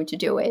how I'm going to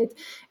do it.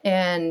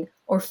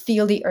 Or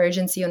feel the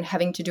urgency on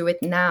having to do it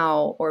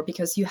now, or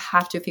because you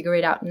have to figure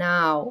it out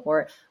now,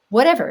 or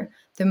whatever.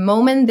 The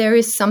moment there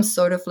is some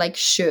sort of like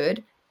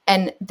should,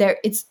 and there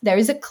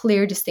is a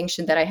clear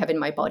distinction that I have in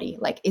my body.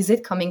 Like, is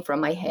it coming from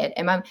my head?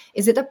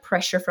 Is it a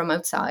pressure from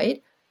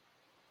outside?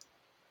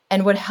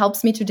 And what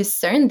helps me to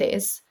discern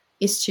this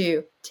is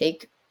to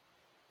take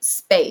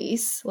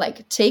space,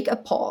 like take a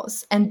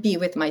pause and be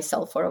with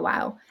myself for a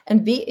while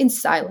and be in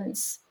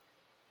silence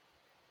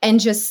and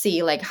just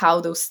see like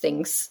how those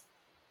things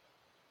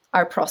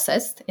are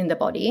processed in the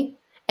body.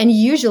 And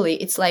usually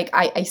it's like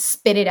I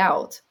spit it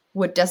out,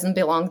 what doesn't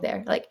belong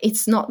there. Like,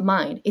 it's not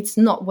mine. It's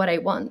not what I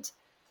want.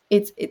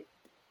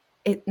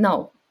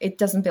 No, it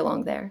doesn't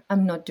belong there.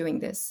 I'm not doing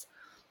this.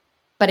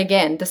 But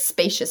again, the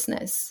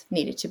spaciousness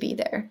needed to be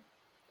there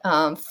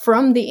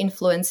from the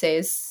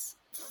influences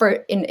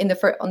in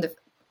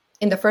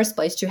the first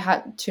place,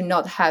 to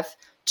not have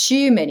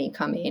too many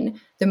come in.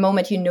 The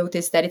moment you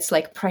notice that it's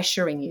like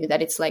pressuring you,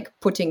 that it's like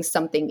putting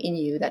something in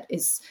you that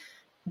is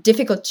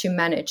difficult to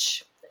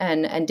manage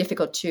and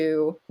difficult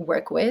to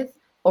work with,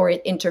 or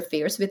it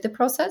interferes with the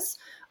process.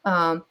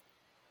 And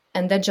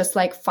then just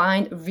like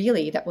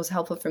that was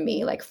helpful for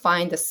me, like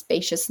find the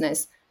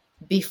spaciousness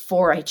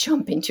before I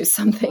jump into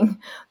something,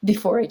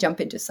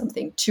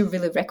 to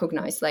really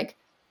recognize like,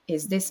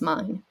 is this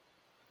mine?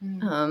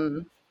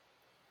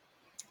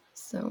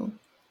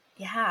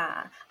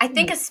 Yeah, I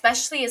think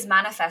especially as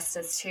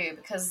manifestors too,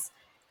 because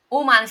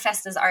all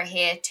manifestors are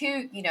here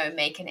to,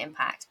 make an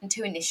impact and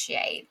to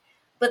initiate.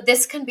 But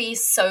this can be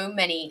so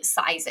many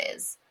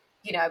sizes,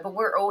 but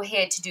we're all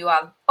here to do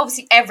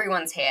obviously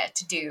everyone's here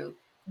to do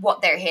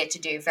what they're here to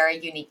do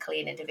very uniquely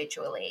and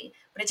individually,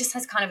 but it just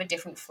has kind of a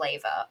different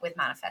flavor with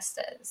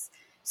manifestors.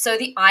 So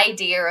the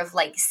idea of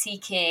like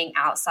seeking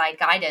outside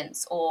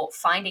guidance or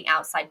finding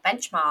outside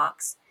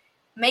benchmarks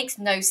makes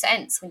no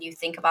sense when you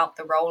think about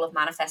the role of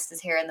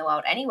manifestors here in the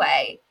world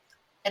anyway.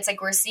 It's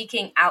like we're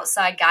seeking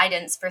outside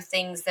guidance for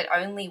things that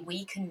only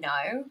we can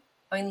know.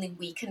 Only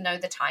we can know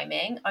the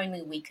timing.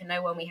 Only we can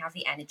know when we have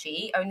the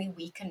energy. Only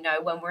we can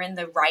know when we're in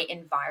the right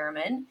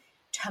environment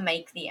to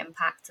make the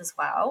impact as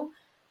well.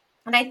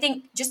 And I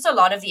think just a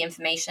lot of the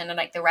information and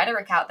like the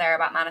rhetoric out there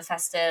about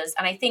manifestors,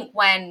 and I think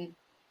when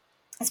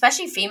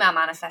especially female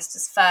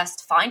manifestors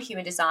first find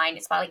human design,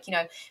 it's about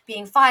like,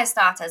 being fire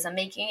starters and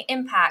making an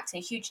impact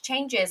and huge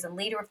changes and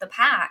leader of the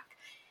pack.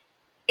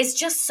 It's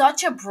just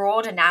such a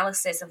broad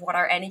analysis of what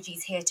our energy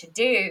is here to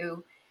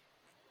do,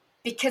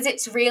 because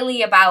it's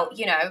really about,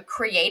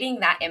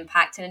 creating that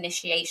impact and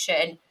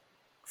initiation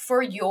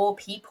for your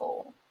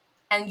people.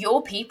 And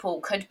your people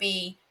could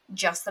be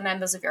just the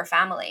members of your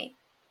family.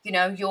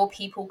 Your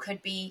people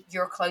could be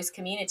your close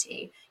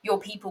community. Your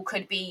people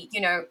could be,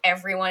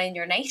 everyone in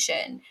your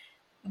nation.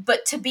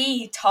 But to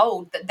be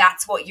told that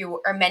that's what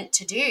you are meant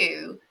to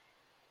do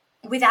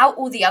without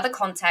all the other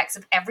context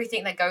of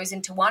everything that goes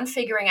into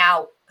figuring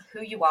out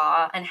who you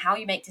are and how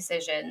you make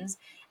decisions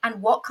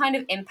and what kind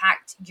of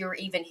impact you're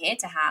even here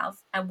to have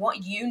and what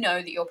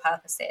that your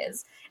purpose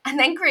is, and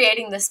then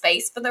creating the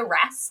space for the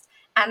rest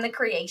and the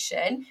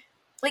creation.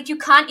 Like, you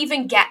can't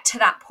even get to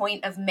that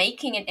point of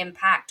making an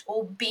impact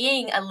or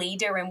being a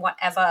leader in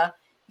whatever,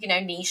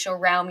 niche or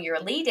realm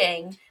you're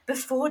leading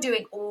before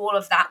doing all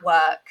of that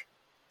work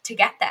to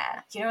get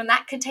there, and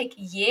that could take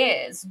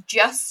years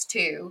just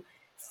to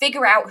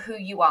figure out who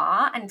you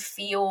are and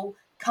feel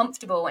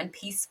comfortable and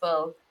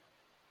peaceful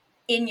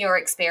in your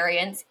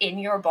experience, in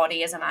your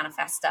body as a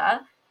manifestor.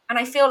 And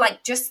I feel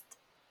like just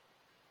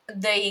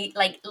the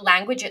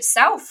language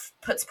itself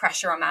puts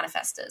pressure on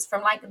manifestors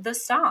from the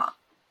start.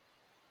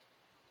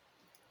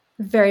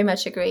 Very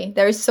much agree.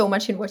 There is so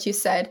much in what you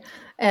said.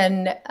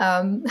 And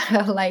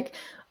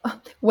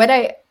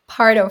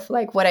part of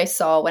what I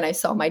saw when I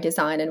saw my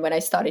design and when I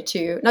started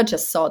to not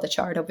just saw the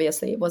chart,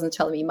 obviously it wasn't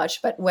telling me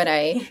much, but when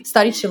I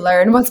started to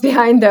learn what's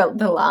behind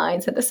the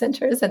lines and the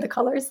centers and the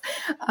colors,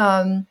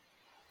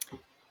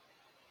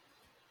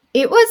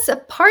 it was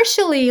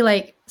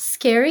partially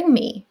scaring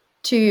me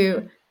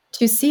to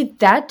see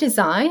that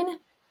design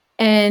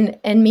and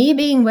me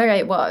being where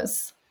I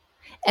was.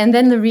 And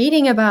then the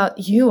reading about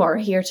you are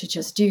here to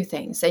just do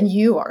things and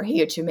you are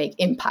here to make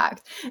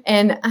impact.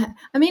 And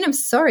I mean, I'm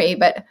sorry,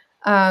 but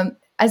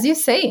as you're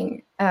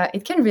saying,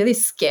 it can really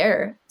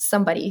scare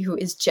somebody who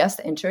is just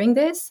entering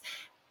this.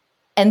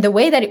 And the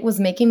way that it was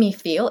making me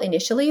feel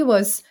initially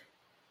was,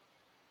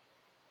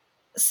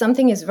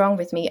 something is wrong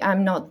with me.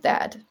 I'm not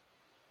that.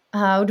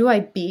 How do I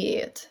be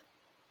it?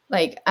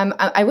 Like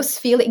I was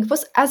feeling, it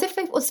was as if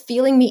it was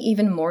feeling me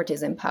even more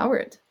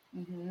disempowered.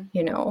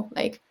 You know,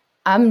 like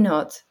I'm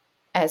not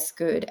as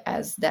good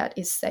as that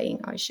is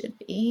saying I should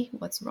be.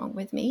 What's wrong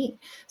with me?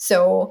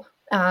 So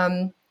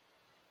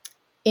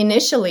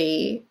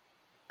initially,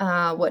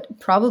 what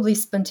probably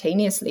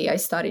spontaneously I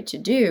started to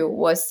do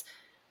was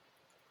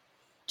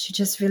to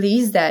just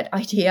release that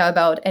idea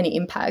about any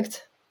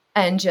impact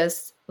and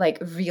just like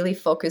really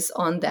focus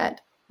on that,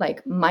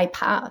 like my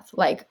path,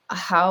 like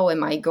how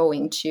am I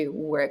going to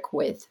work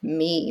with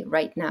me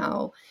right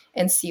now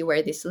and see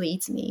where this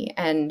leads me.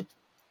 And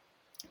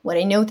what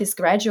I noticed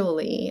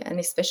gradually, and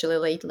especially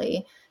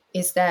lately,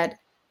 is that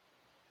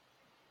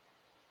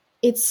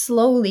it's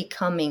slowly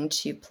coming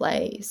to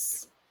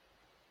place.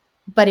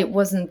 But it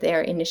wasn't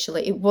there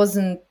initially. It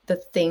wasn't the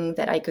thing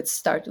that I could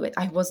start with.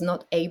 I was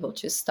not able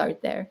to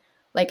start there.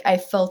 Like I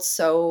felt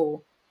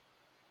so,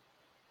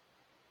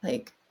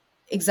 like,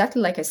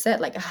 exactly like I said,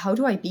 like, how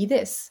do I be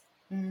this?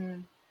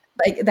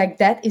 Like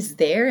that is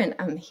there and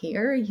I'm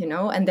here, you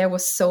know? And there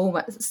was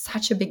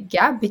such a big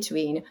gap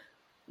between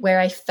where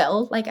I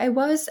felt like I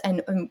was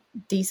and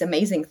these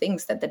amazing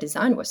things that the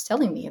design was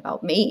telling me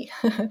about me.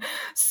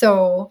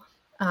 So,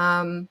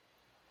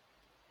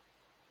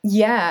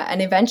 yeah.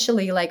 And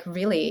eventually, like,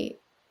 really,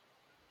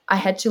 I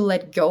had to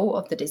let go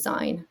of the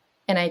design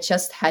and I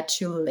just had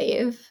to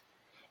live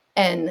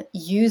and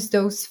use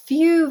those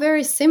few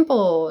very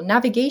simple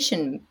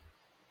navigation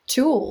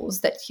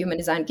tools that human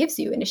design gives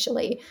you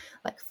initially,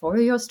 like for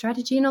your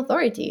strategy and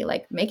authority,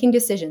 like making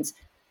decisions,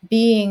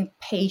 being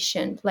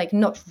patient, like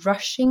not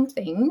rushing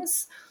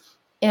things.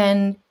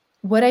 And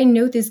what I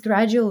noticed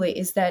gradually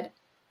is that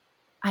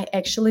I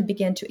actually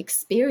began to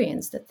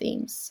experience the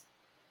themes.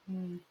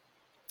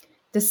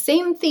 The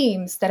same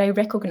themes that I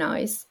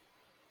recognize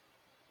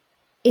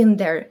in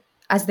there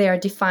as they are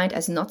defined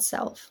as not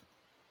self.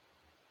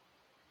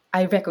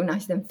 I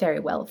recognize them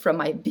very well from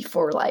my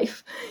before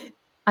life.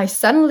 I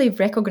suddenly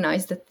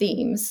recognized the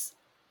themes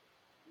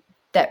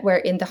that were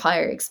in the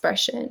higher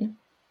expression,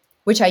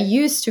 which I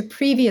used to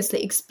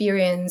previously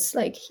experience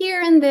like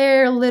here and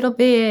there a little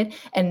bit.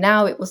 And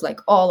now it was like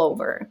all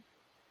over.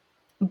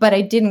 But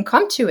I didn't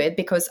come to it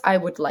because I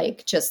would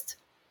like just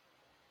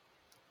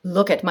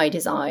look at my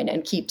design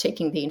and keep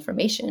taking the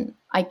information.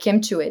 I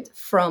came to it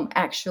from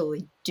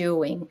actually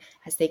doing,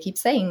 as they keep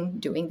saying,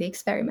 doing the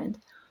experiment.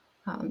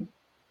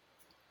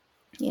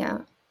 Yeah.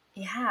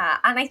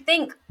 And I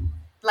think,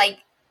 like,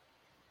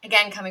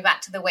 again, coming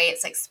back to the way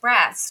it's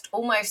expressed,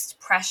 almost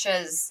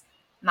pressures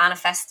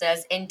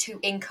manifestors into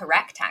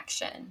incorrect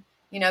action,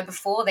 you know,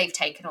 before they've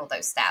taken all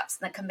those steps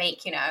that can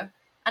make, you know,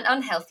 an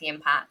unhealthy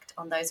impact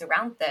on those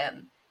around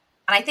them.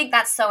 And I think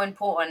that's so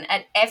important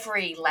at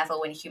every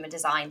level in human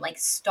design. Like,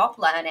 stop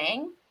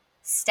learning,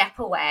 step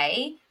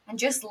away, and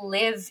just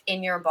live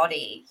in your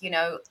body, you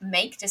know,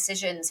 make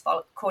decisions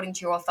according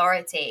to your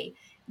authority.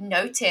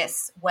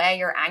 Notice where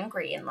you're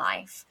angry in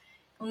life.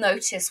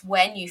 Notice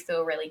when you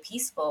feel really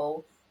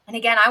peaceful. And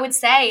again, I would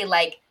say,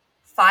 like,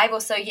 5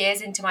 or so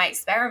years into my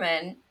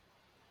experiment,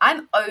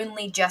 I'm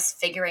only just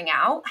figuring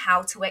out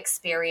how to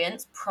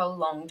experience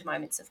prolonged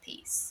moments of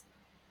peace.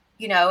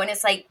 You know, and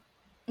it's like,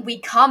 we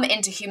come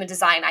into human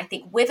design, I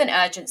think, with an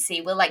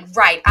urgency. We're like,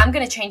 right, I'm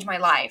going to change my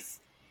life.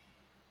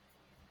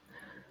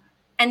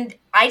 And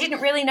I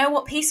didn't really know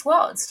what peace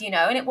was, you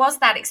know, and it was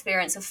that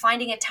experience of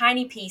finding a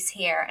tiny piece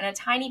here and a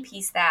tiny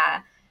piece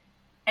there.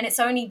 And it's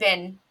only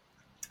been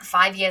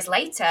 5 years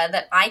later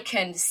that I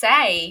can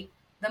say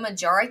the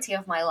majority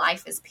of my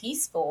life is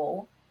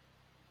peaceful.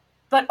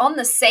 But on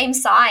the same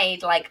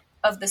side, like,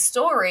 of the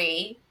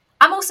story,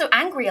 I'm also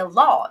angry a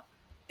lot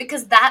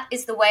because that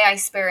is the way I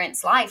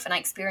experience life and I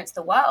experience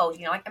the world.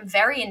 You know, like, I'm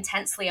very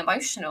intensely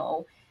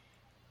emotional,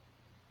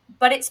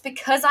 but it's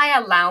because I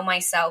allow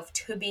myself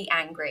to be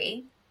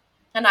angry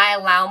and I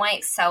allow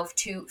myself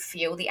to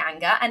feel the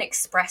anger and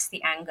express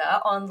the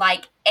anger on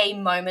like a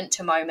moment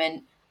to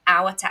moment,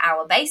 hour to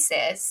hour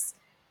basis,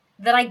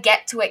 that I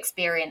get to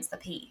experience the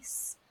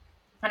peace.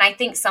 And I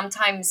think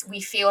sometimes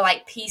we feel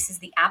like peace is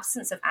the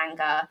absence of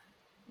anger,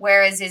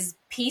 whereas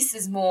peace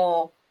is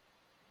more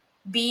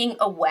being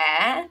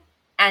aware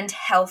and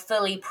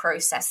healthily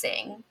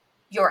processing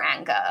your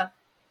anger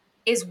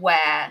is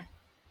where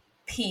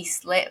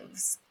peace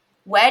lives.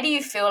 Where do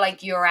you feel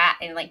like you're at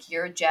in like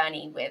your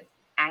journey with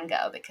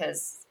anger?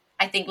 Because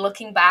I think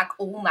looking back,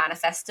 all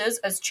manifestors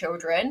as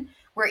children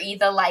were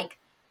either like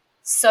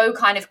so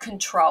kind of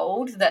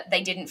controlled that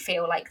they didn't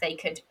feel like they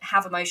could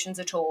have emotions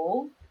at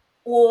all,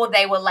 or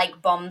they were like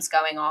bombs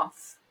going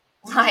off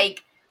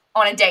like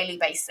on a daily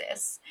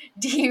basis.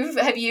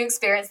 Have you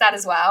experienced that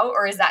as well,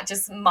 or is that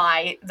just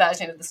my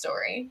version of the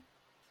story?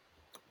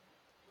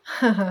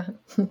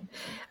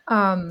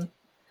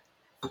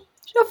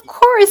 of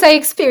course, I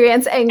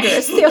experience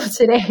anger still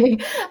today.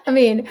 I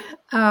mean,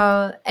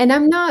 and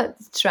I'm not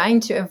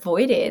trying to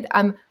avoid it.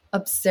 I'm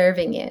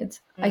observing it.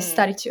 I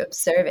started to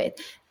observe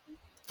it.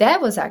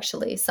 That was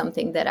actually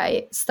something that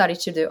I started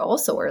to do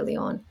also early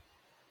on.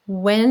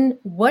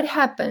 What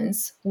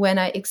happens when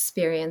I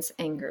experience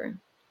anger?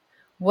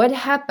 What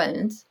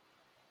happened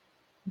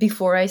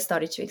before I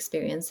started to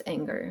experience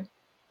anger?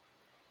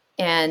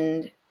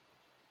 And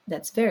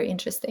that's very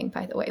interesting,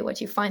 by the way,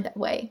 what you find that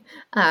way.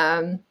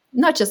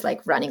 Not just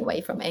like running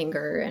away from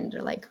anger and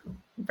like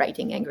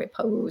writing angry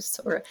posts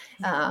or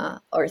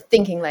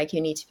thinking like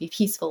you need to be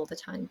peaceful all the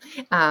time.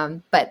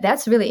 But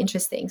that's really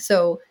interesting.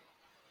 So,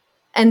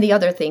 and the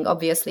other thing,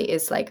 obviously,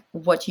 is like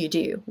what you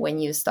do when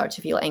you start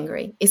to feel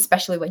angry,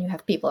 especially when you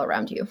have people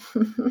around you.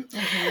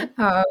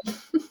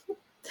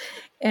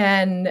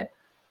 And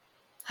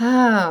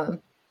the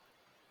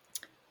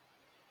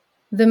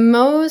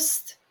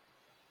most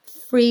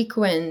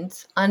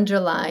frequent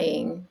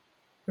underlying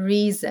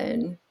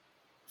reason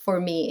for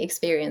me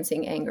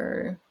experiencing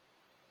anger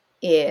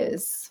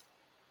is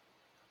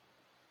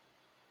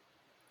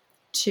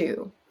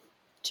two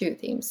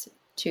things.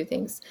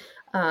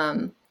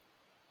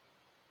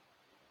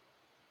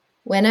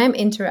 When I'm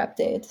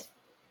interrupted,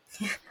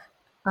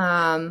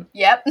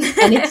 Yep.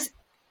 and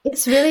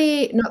it's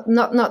really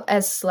not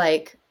as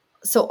like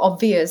so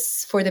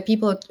obvious for the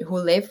people who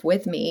live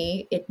with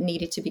me. It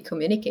needed to be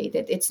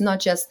communicated. It's not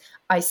just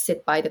I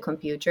sit by the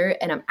computer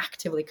and I'm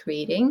actively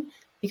creating,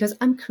 because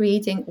I'm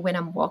creating when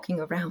I'm walking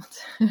around.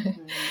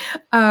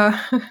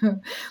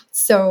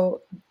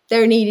 So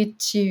there needed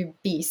to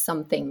be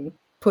something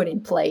put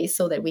in place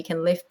so that we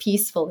can live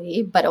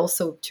peacefully, but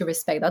also to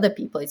respect other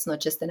people. It's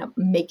not just that I'm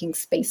making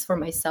space for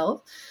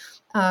myself.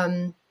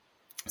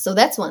 So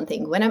that's one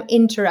thing. When I'm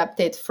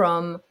interrupted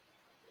from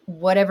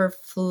whatever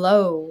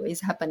flow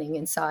is happening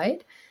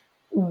inside,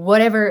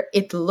 whatever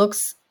it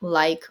looks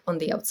like on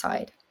the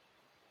outside,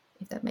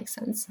 if that makes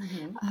sense.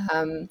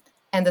 And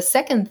the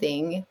second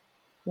thing,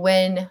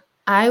 when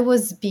I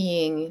was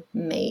being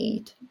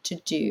made to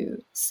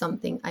do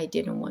something I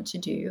didn't want to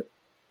do,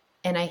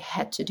 and I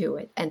had to do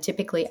it. And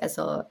typically as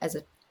a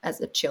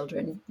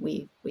children,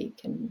 we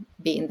can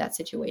be in that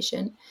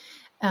situation.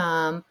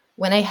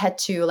 When I had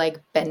to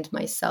like bend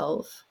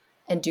myself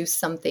and do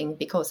something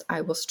because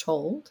I was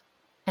told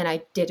and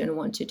I didn't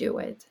want to do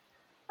it,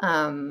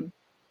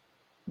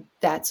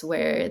 that's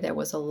where there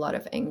was a lot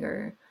of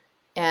anger.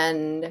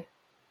 And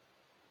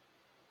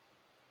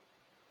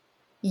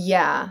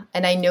yeah,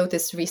 and I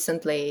noticed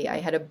recently I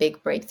had a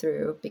big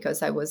breakthrough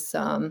because I'm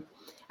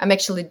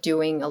actually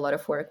doing a lot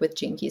of work with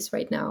Jinkies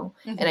right now.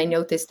 And I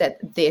noticed that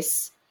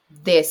this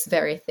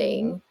very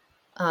thing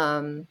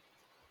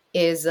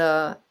is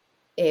a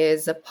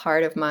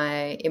part of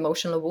my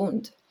emotional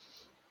wound.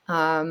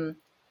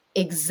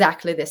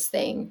 Exactly this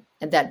thing,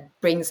 and that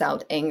brings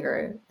out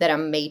anger that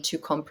I'm made to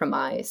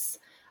compromise.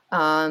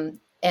 And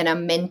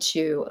I'm made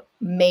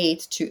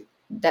to,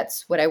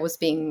 that's what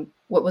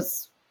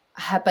was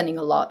happening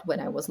a lot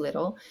when I was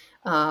little,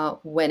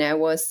 when I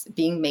was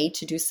being made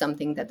to do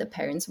something that the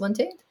parents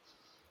wanted,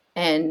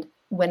 and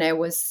when it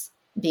was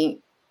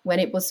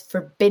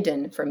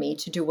forbidden for me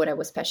to do what I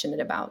was passionate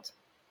about.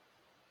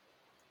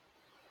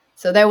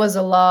 So there was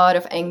a lot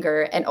of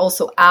anger, and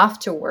also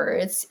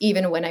afterwards,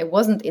 even when I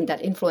wasn't in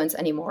that influence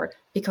anymore,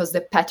 because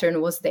the pattern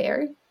was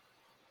there.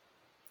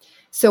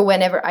 So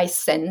whenever I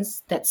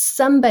sensed that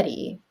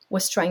somebody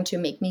was trying to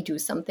make me do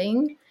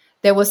something,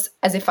 there was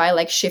as if I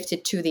like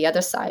shifted to the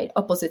other side,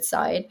 opposite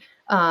side,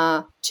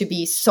 to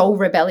be so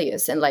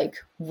rebellious and like,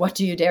 what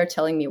do you dare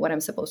telling me what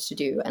I'm supposed to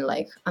do? And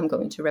like, I'm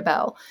going to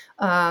rebel.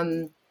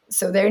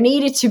 So there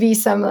needed to be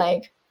some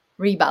like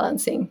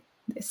rebalancing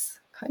this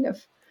kind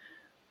of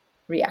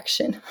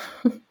reaction.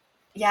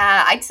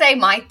 Yeah, I'd say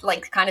my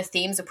like kind of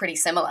themes are pretty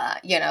similar,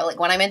 you know, like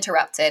when I'm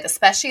interrupted,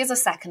 especially as a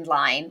second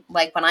line,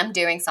 like when I'm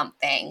doing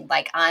something,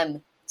 like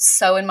I'm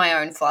so in my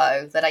own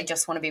flow that I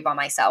just want to be by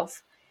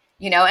myself,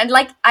 you know, and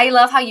like I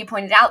love how you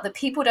pointed out that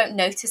people don't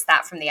notice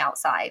that from the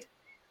outside.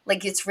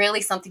 Like it's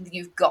really something that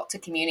you've got to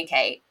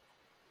communicate.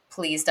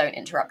 Please don't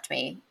interrupt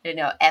me, you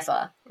know,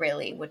 ever,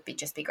 really would be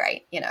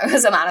great, you know,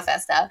 as a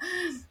manifestor.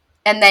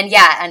 And then,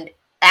 yeah, and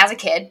as a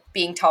kid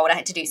being told I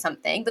had to do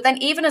something, but then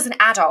even as an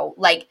adult,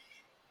 like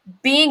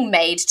being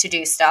made to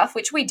do stuff,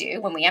 which we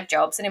do when we have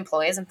jobs and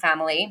employers and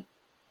family,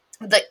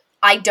 that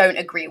I don't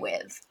agree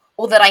with,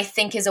 or that I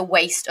think is a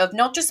waste of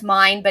not just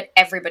mine, but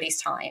everybody's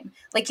time.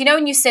 Like, you know,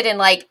 when you sit in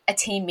like a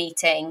team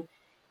meeting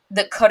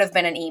that could have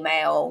been an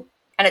email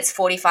and it's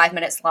 45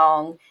 minutes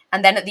long,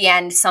 and then at the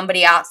end,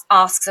 somebody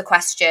asks a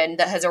question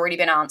that has already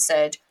been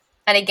answered,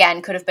 and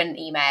again, could have been an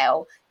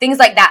email. Things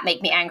like that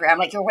make me angry. I'm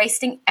like, you're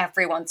wasting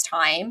everyone's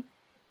time.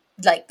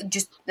 Like,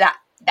 just that,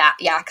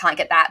 yeah, I can't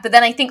get that. But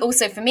then I think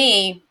also for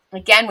me,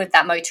 again, with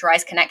that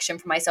motorized connection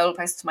from my solar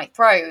plexus to my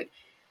throat,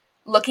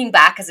 looking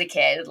back as a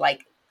kid,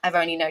 like, I've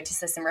only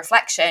noticed this in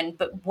reflection,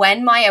 but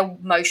when my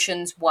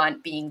emotions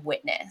weren't being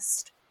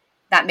witnessed,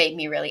 that made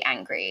me really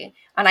angry.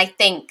 And I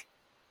think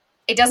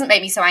it doesn't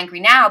make me so angry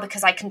now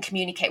because I can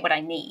communicate what I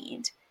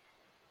need.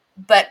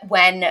 But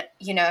when,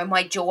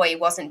 my joy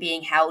wasn't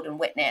being held and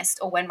witnessed,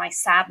 or when my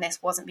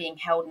sadness wasn't being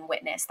held and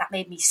witnessed, that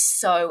made me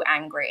so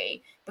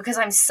angry, because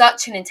I'm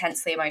such an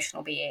intensely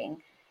emotional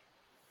being.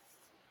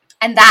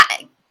 And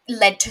that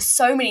led to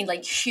so many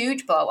like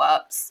huge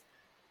blow-ups,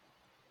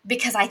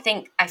 because I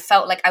think I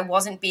felt like I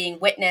wasn't being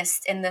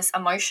witnessed in this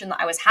emotion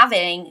that I was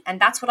having. And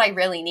that's what I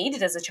really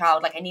needed as a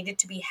child. Like, I needed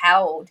to be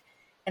held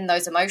in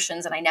those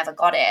emotions, and I never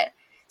got it.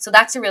 So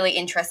that's a really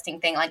interesting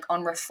thing, like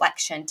on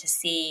reflection, to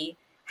see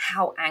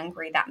how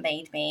angry that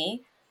made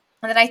me.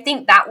 And then I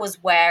think that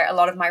was where a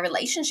lot of my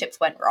relationships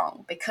went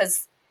wrong,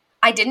 because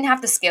I didn't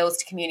have the skills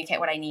to communicate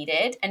what I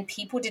needed, and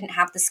people didn't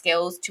have the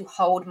skills to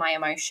hold my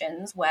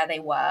emotions where they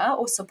were,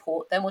 or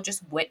support them, or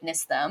just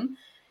witness them.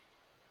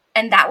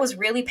 And that was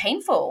really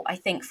painful, I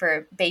think,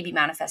 for baby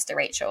manifestor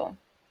Rachel.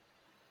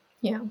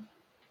 Yeah.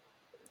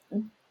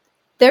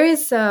 There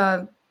is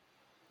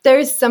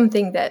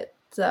something that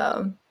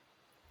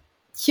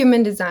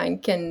human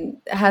design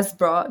has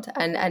brought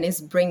and is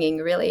bringing,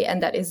 really,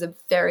 and that is a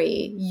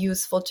very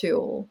useful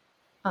tool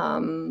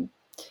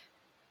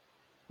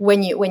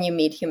when you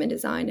meet human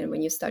design and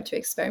when you start to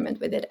experiment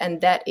with it,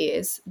 and that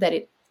is that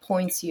it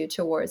points you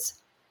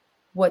towards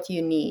what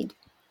you need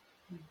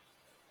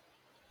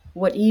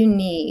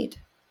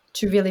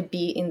to really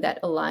be in that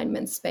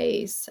alignment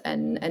space,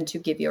 and to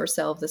give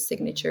yourself the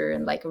signature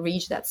and like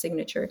reach that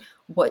signature,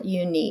 what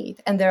you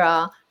need. And there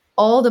are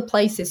all the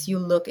places you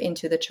look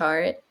into the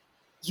chart,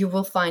 you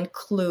will find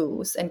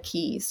clues and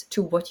keys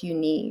to what you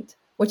need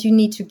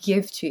to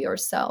give to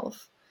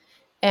yourself.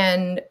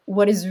 And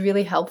what is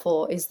really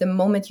helpful is the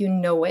moment you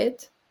know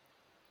it,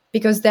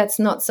 because that's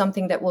not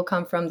something that will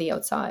come from the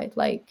outside.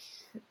 Like,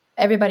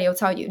 everybody will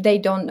tell you, they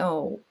don't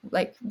know.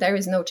 Like, there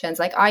is no chance.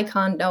 Like, I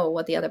can't know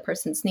what the other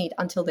person's need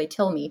until they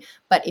tell me.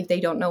 But if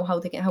they don't know, how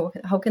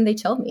can they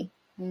tell me?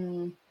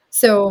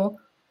 So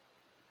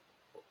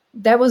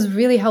that was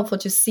really helpful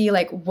to see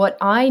like what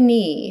I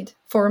need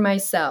for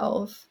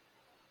myself.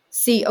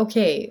 See,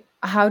 okay,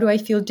 how do I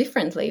feel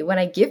differently when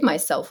I give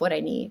myself what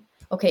I need?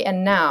 Okay,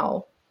 and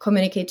now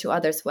communicate to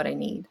others what I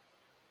need.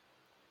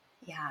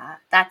 Yeah,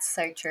 that's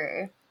so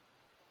true.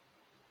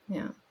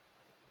 Yeah.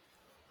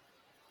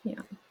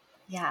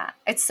 Yeah,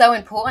 it's so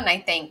important, I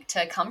think,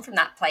 to come from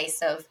that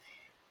place of,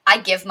 I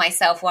give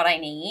myself what I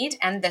need,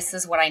 and this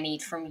is what I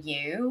need from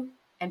you,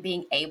 and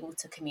being able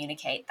to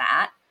communicate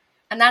that.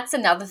 And that's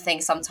another thing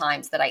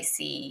sometimes that I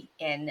see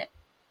in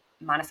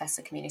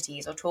manifestor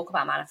communities, or talk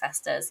about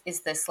manifestors,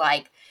 is this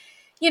like,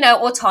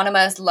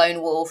 autonomous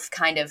lone wolf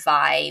kind of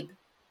vibe.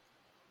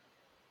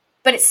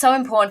 But it's so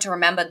important to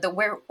remember that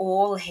we're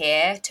all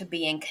here to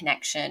be in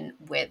connection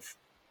with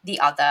the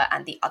other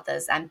and the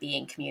others, and be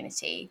in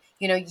community.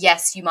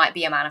 Yes, you might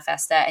be a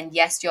manifestor, and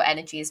yes, your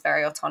energy is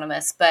very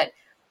autonomous, but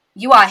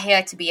you are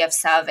here to be of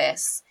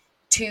service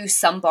to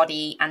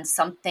somebody and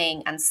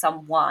something and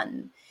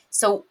someone.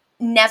 So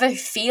never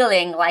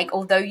feeling like,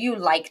 although you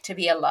like to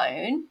be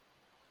alone,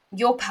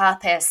 your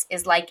purpose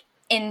is like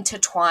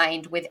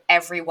intertwined with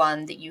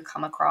everyone that you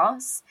come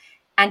across.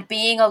 And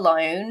being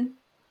alone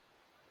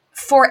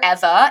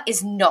forever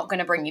is not going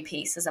to bring you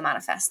peace as a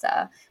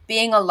manifestor.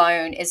 Being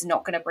alone is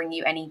not going to bring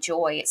you any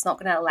joy. It's not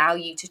going to allow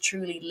you to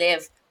truly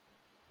live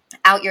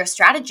out your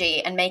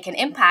strategy and make an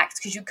impact,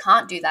 because you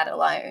can't do that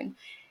alone.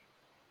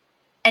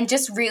 And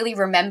just really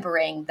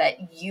remembering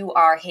that you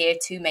are here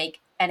to make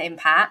an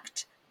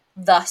impact,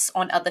 thus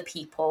on other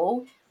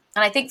people.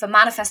 And I think for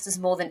manifestors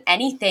more than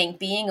anything,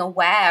 being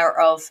aware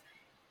of,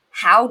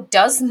 how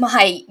does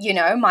my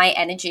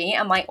energy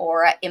and my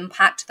aura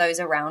impact those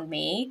around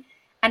me?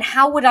 And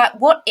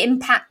what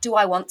impact do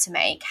I want to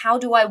make? How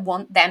do I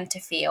want them to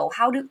feel?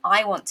 How do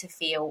I want to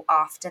feel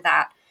after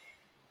that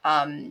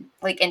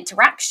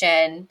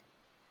interaction?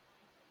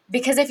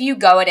 Because if you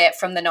go at it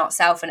from the not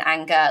self and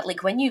anger,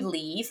 like when you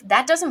leave,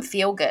 that doesn't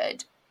feel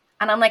good.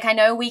 And I'm like, I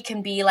know we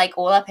can be like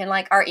all up in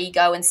like our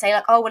ego and say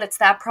like, oh, well, it's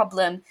their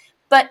problem.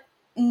 But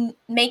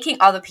making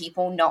other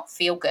people not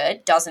feel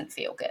good doesn't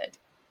feel good.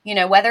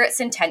 Whether it's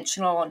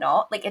intentional or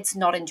not, like it's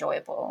not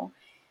enjoyable.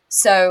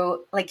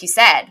 So like you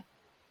said,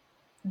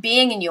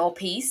 being in your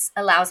piece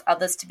allows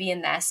others to be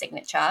in their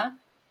signature.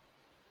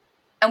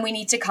 And we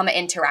need to come at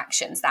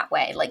interactions that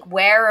way. Like,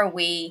 where are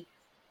we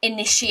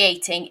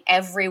initiating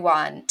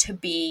everyone to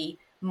be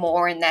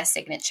more in their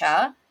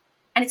signature?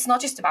 And it's not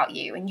just about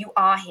you. And you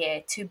are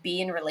here to be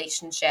in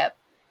relationship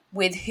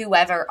with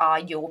whoever are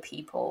your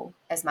people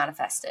as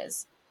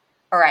manifestors.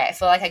 All right, I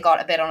feel like I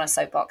got a bit on a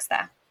soapbox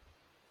there.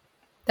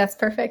 That's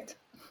perfect.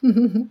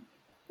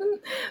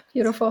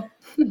 Beautiful.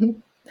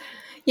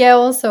 Yeah,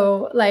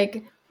 also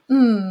like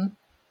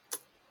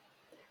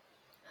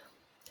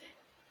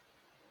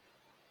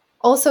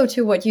also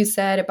to what you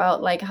said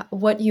about like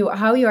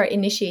how you are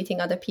initiating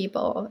other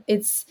people.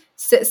 It's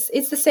the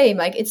same.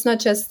 Like, it's not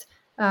just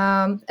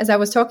as I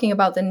was talking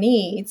about the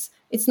needs,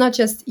 it's not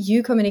just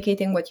you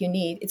communicating what you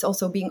need, it's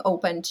also being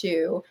open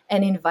to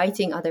and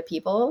inviting other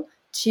people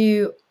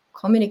to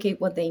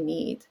communicate what they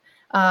need.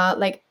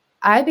 Like,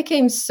 I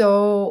became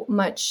so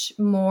much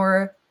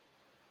more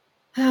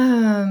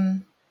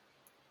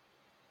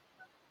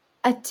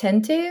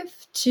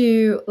attentive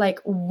to like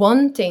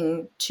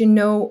wanting to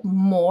know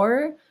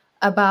more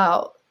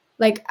about,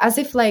 like, as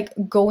if like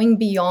going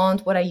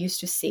beyond what I used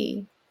to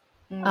see,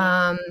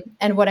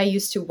 and what I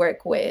used to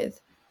work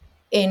with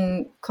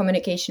in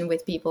communication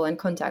with people and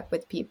contact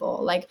with people,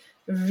 like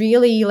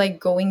really like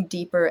going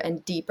deeper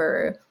and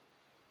deeper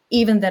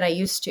even than I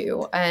used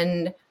to.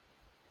 And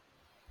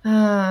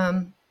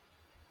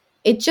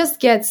it just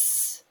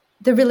gets,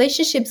 the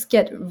relationships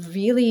get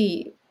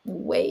really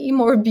way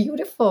more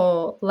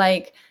beautiful.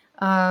 Like,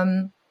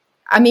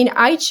 I mean,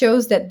 I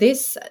chose that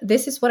this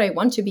is what I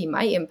want to be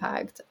my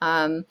impact.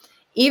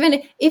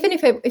 Even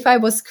if I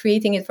was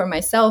creating it for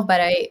myself,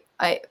 but I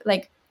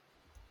like,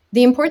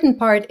 the important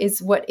part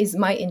is what is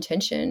my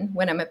intention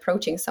when I'm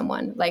approaching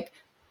someone. Like,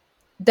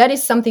 that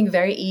is something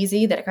very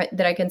easy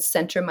that I can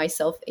center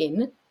myself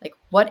in. Like,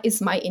 what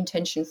is my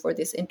intention for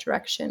this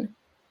interaction?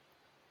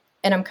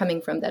 And I'm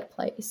coming from that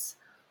place.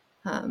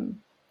 Yeah,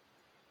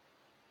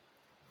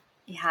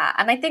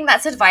 and I think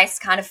that's advice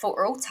kind of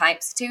for all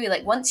types too.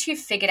 Like, once you've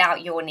figured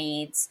out your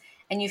needs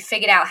and you've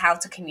figured out how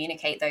to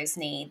communicate those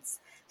needs,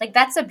 like,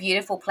 that's a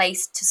beautiful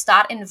place to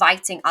start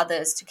inviting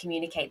others to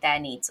communicate their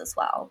needs as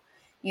well.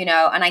 You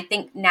know, and I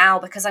think now,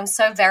 because I'm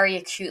so very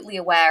acutely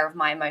aware of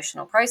my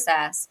emotional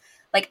process,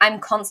 like, I'm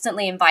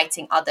constantly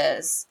inviting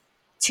others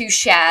to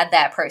share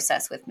their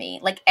process with me.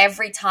 Like,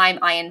 every time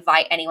I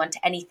invite anyone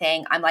to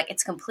anything, I'm like,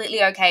 it's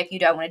completely okay if you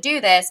don't want to do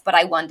this, but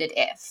I wondered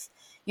if,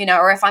 you know,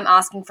 or if I'm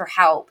asking for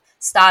help,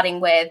 starting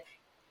with,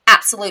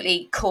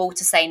 absolutely cool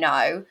to say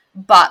no,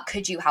 but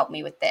could you help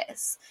me with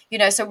this? You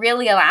know, so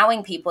really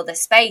allowing people the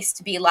space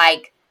to be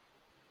like,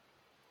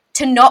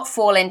 to not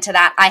fall into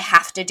that, I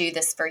have to do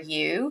this for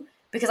you,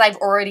 because I've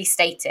already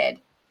stated,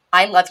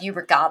 I love you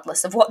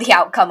regardless of what the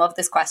outcome of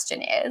this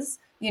question is,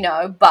 you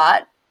know,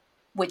 but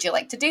would you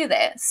like to do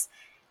this?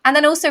 And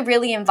then also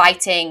really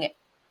inviting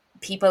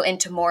people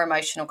into more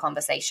emotional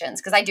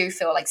conversations, because I do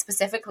feel like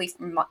specifically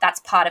that's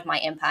part of my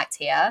impact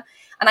here.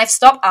 And I've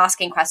stopped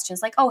asking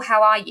questions like, oh,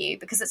 how are you?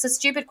 Because it's a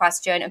stupid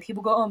question and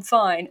people go, oh, I'm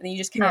fine. And then you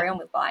just carry on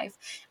with life.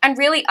 And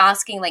really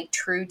asking like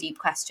true deep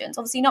questions,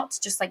 obviously not to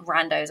just like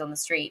randos on the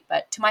street,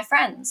 but to my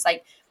friends,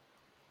 like,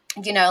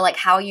 you know, like,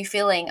 how are you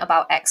feeling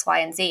about X, Y,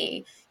 and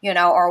Z? You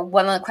know, or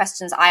one of the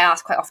questions I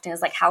ask quite often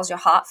is like, how's your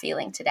heart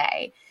feeling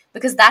today?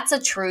 Because that's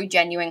a true,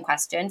 genuine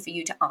question for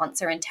you to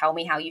answer and tell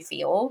me how you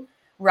feel,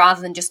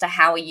 rather than just a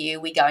how are you,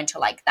 we go into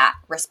like that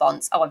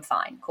response, oh, I'm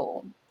fine,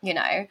 cool, you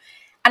know?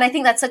 And I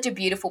think that's such a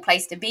beautiful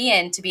place to be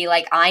in, to be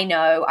like, I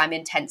know I'm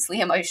intensely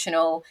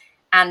emotional,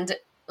 and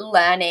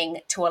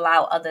learning to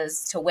allow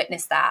others to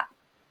witness that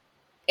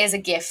is a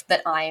gift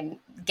that I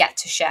get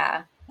to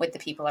share with the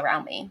people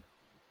around me.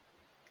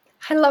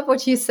 I love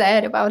what you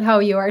said about how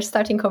you are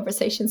starting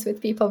conversations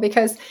with people,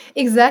 because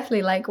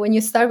exactly, like, when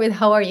you start with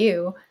how are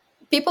you,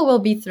 people will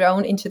be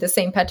thrown into the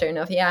same pattern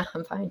of, yeah,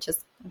 I'm fine,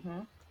 just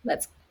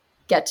let's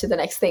get to the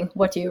next thing.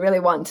 What do you really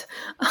want?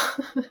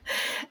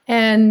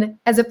 And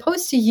as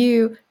opposed to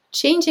you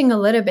changing a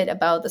little bit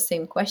about the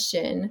same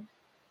question,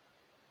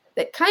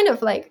 that kind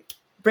of like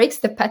breaks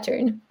the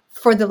pattern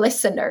for the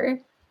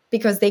listener,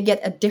 because they get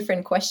a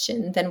different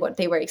question than what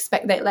they were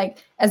expecting,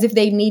 like as if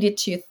they needed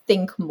to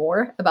think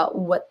more about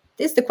what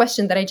is the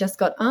question that I just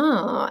got.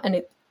 And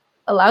it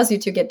allows you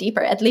to get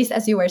deeper. At least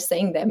as you were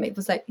saying them, it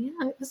was like,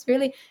 yeah, it was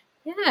really,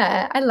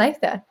 yeah, I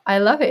like that. I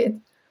love it.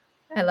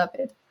 I love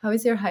it. How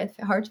is your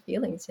heart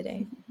feeling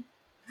today?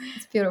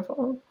 It's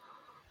beautiful.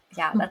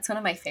 Yeah, that's one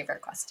of my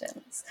favorite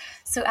questions.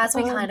 So as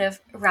we kind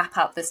of wrap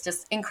up this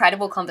just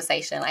incredible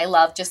conversation, I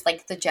love just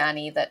like the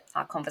journey that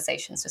our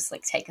conversations just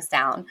like take us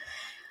down.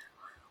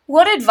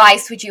 What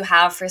advice would you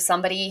have for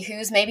somebody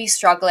who's maybe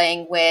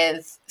struggling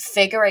with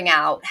figuring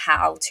out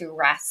how to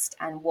rest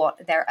and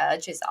what their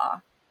urges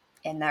are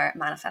in their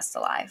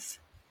manifestor life?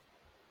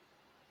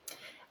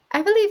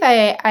 I believe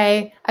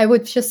I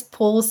would just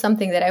pull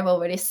something that I've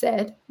already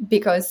said,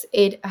 because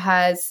it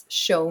has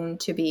shown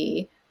to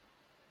be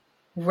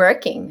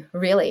working,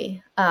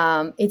 really.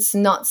 It's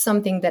not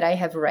something that I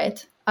have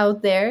read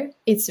out there.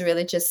 It's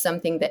really just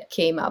something that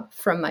came up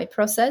from my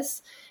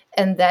process.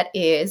 And that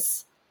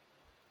is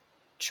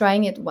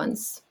trying it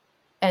once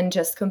and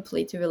just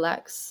completely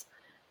relax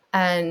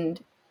and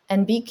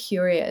be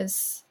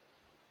curious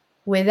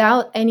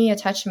without any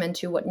attachment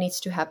to what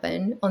needs to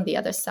happen on the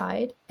other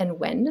side and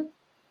when,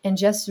 and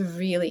just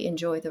really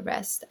enjoy the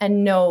rest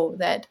and know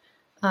that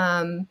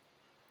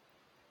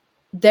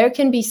there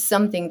can be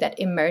something that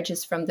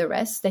emerges from the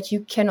rest that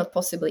you cannot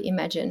possibly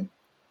imagine.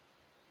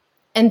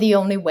 And the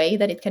only way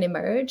that it can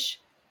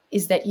emerge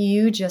is that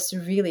you just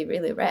really,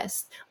 really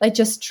rest. Like,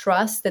 just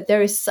trust that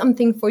there is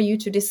something for you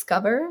to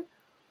discover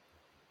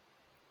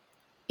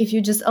if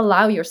you just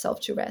allow yourself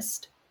to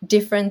rest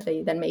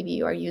differently than maybe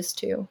you are used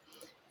to.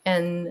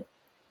 And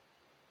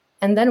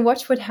then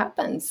watch what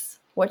happens.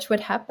 Watch what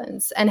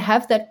happens. And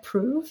have that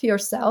proof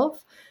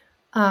yourself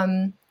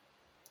from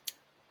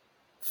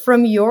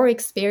your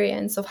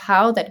experience of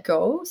how that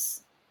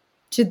goes,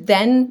 to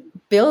then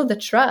build the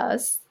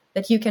trust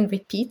that you can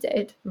repeat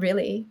it,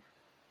 really.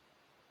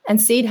 and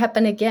see it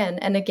happen again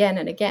and again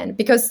and again.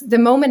 Because the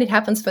moment it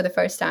happens for the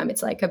first time,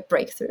 it's like a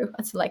breakthrough.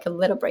 It's like a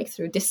little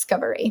breakthrough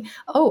discovery.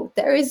 Oh,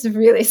 there is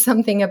really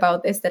something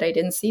about this that I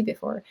didn't see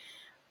before.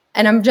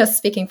 And I'm just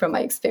speaking from my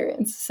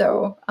experience.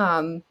 So,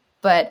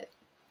 but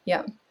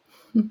yeah.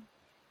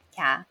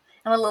 Yeah.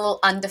 And a little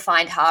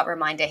undefined heart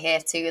reminder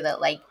here too,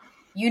 that like,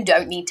 you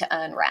don't need to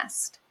earn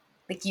rest.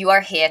 Like, you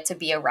are here to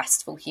be a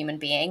restful human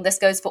being. This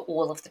goes for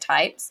all of the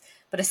types,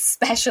 but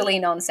especially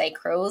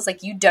non-sacrals.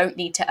 Like, you don't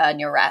need to earn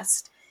your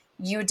rest.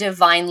 You're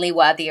divinely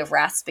worthy of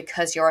rest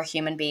because you're a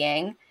human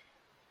being.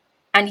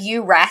 And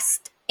you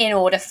rest in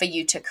order for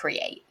you to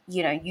create.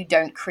 You know, you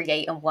don't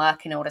create and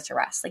work in order to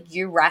rest. Like,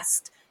 you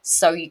rest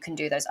so you can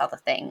do those other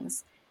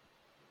things.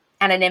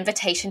 And an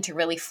invitation to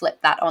really flip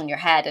that on your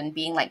head and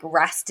being like,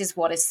 rest is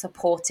what is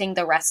supporting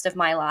the rest of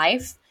my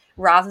life,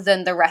 rather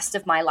than the rest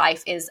of my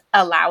life is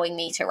allowing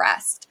me to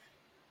rest,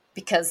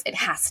 because it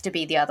has to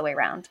be the other way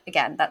around.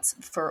 Again, that's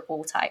for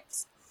all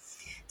types.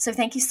 So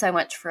thank you so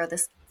much for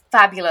this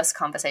fabulous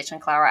conversation,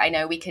 Klara. I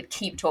know we could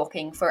keep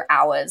talking for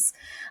hours,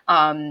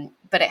 but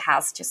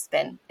it's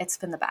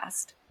been the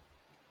best.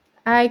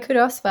 I could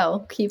as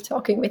well keep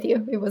talking with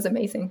you. It was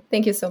amazing.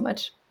 Thank you so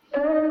much.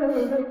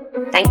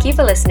 Thank you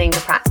for listening to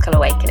Practical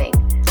Awakening.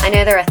 I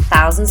know there are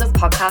thousands of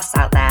podcasts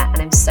out there,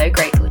 and I'm so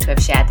grateful to have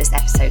shared this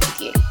episode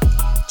with you.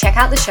 Check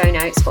out the show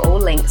notes for all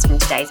links from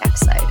today's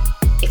episode.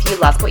 If you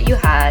loved what you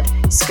heard,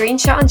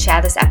 screenshot and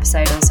share this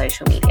episode on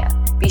social media.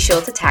 Be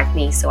sure to tag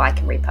me so I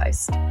can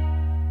repost.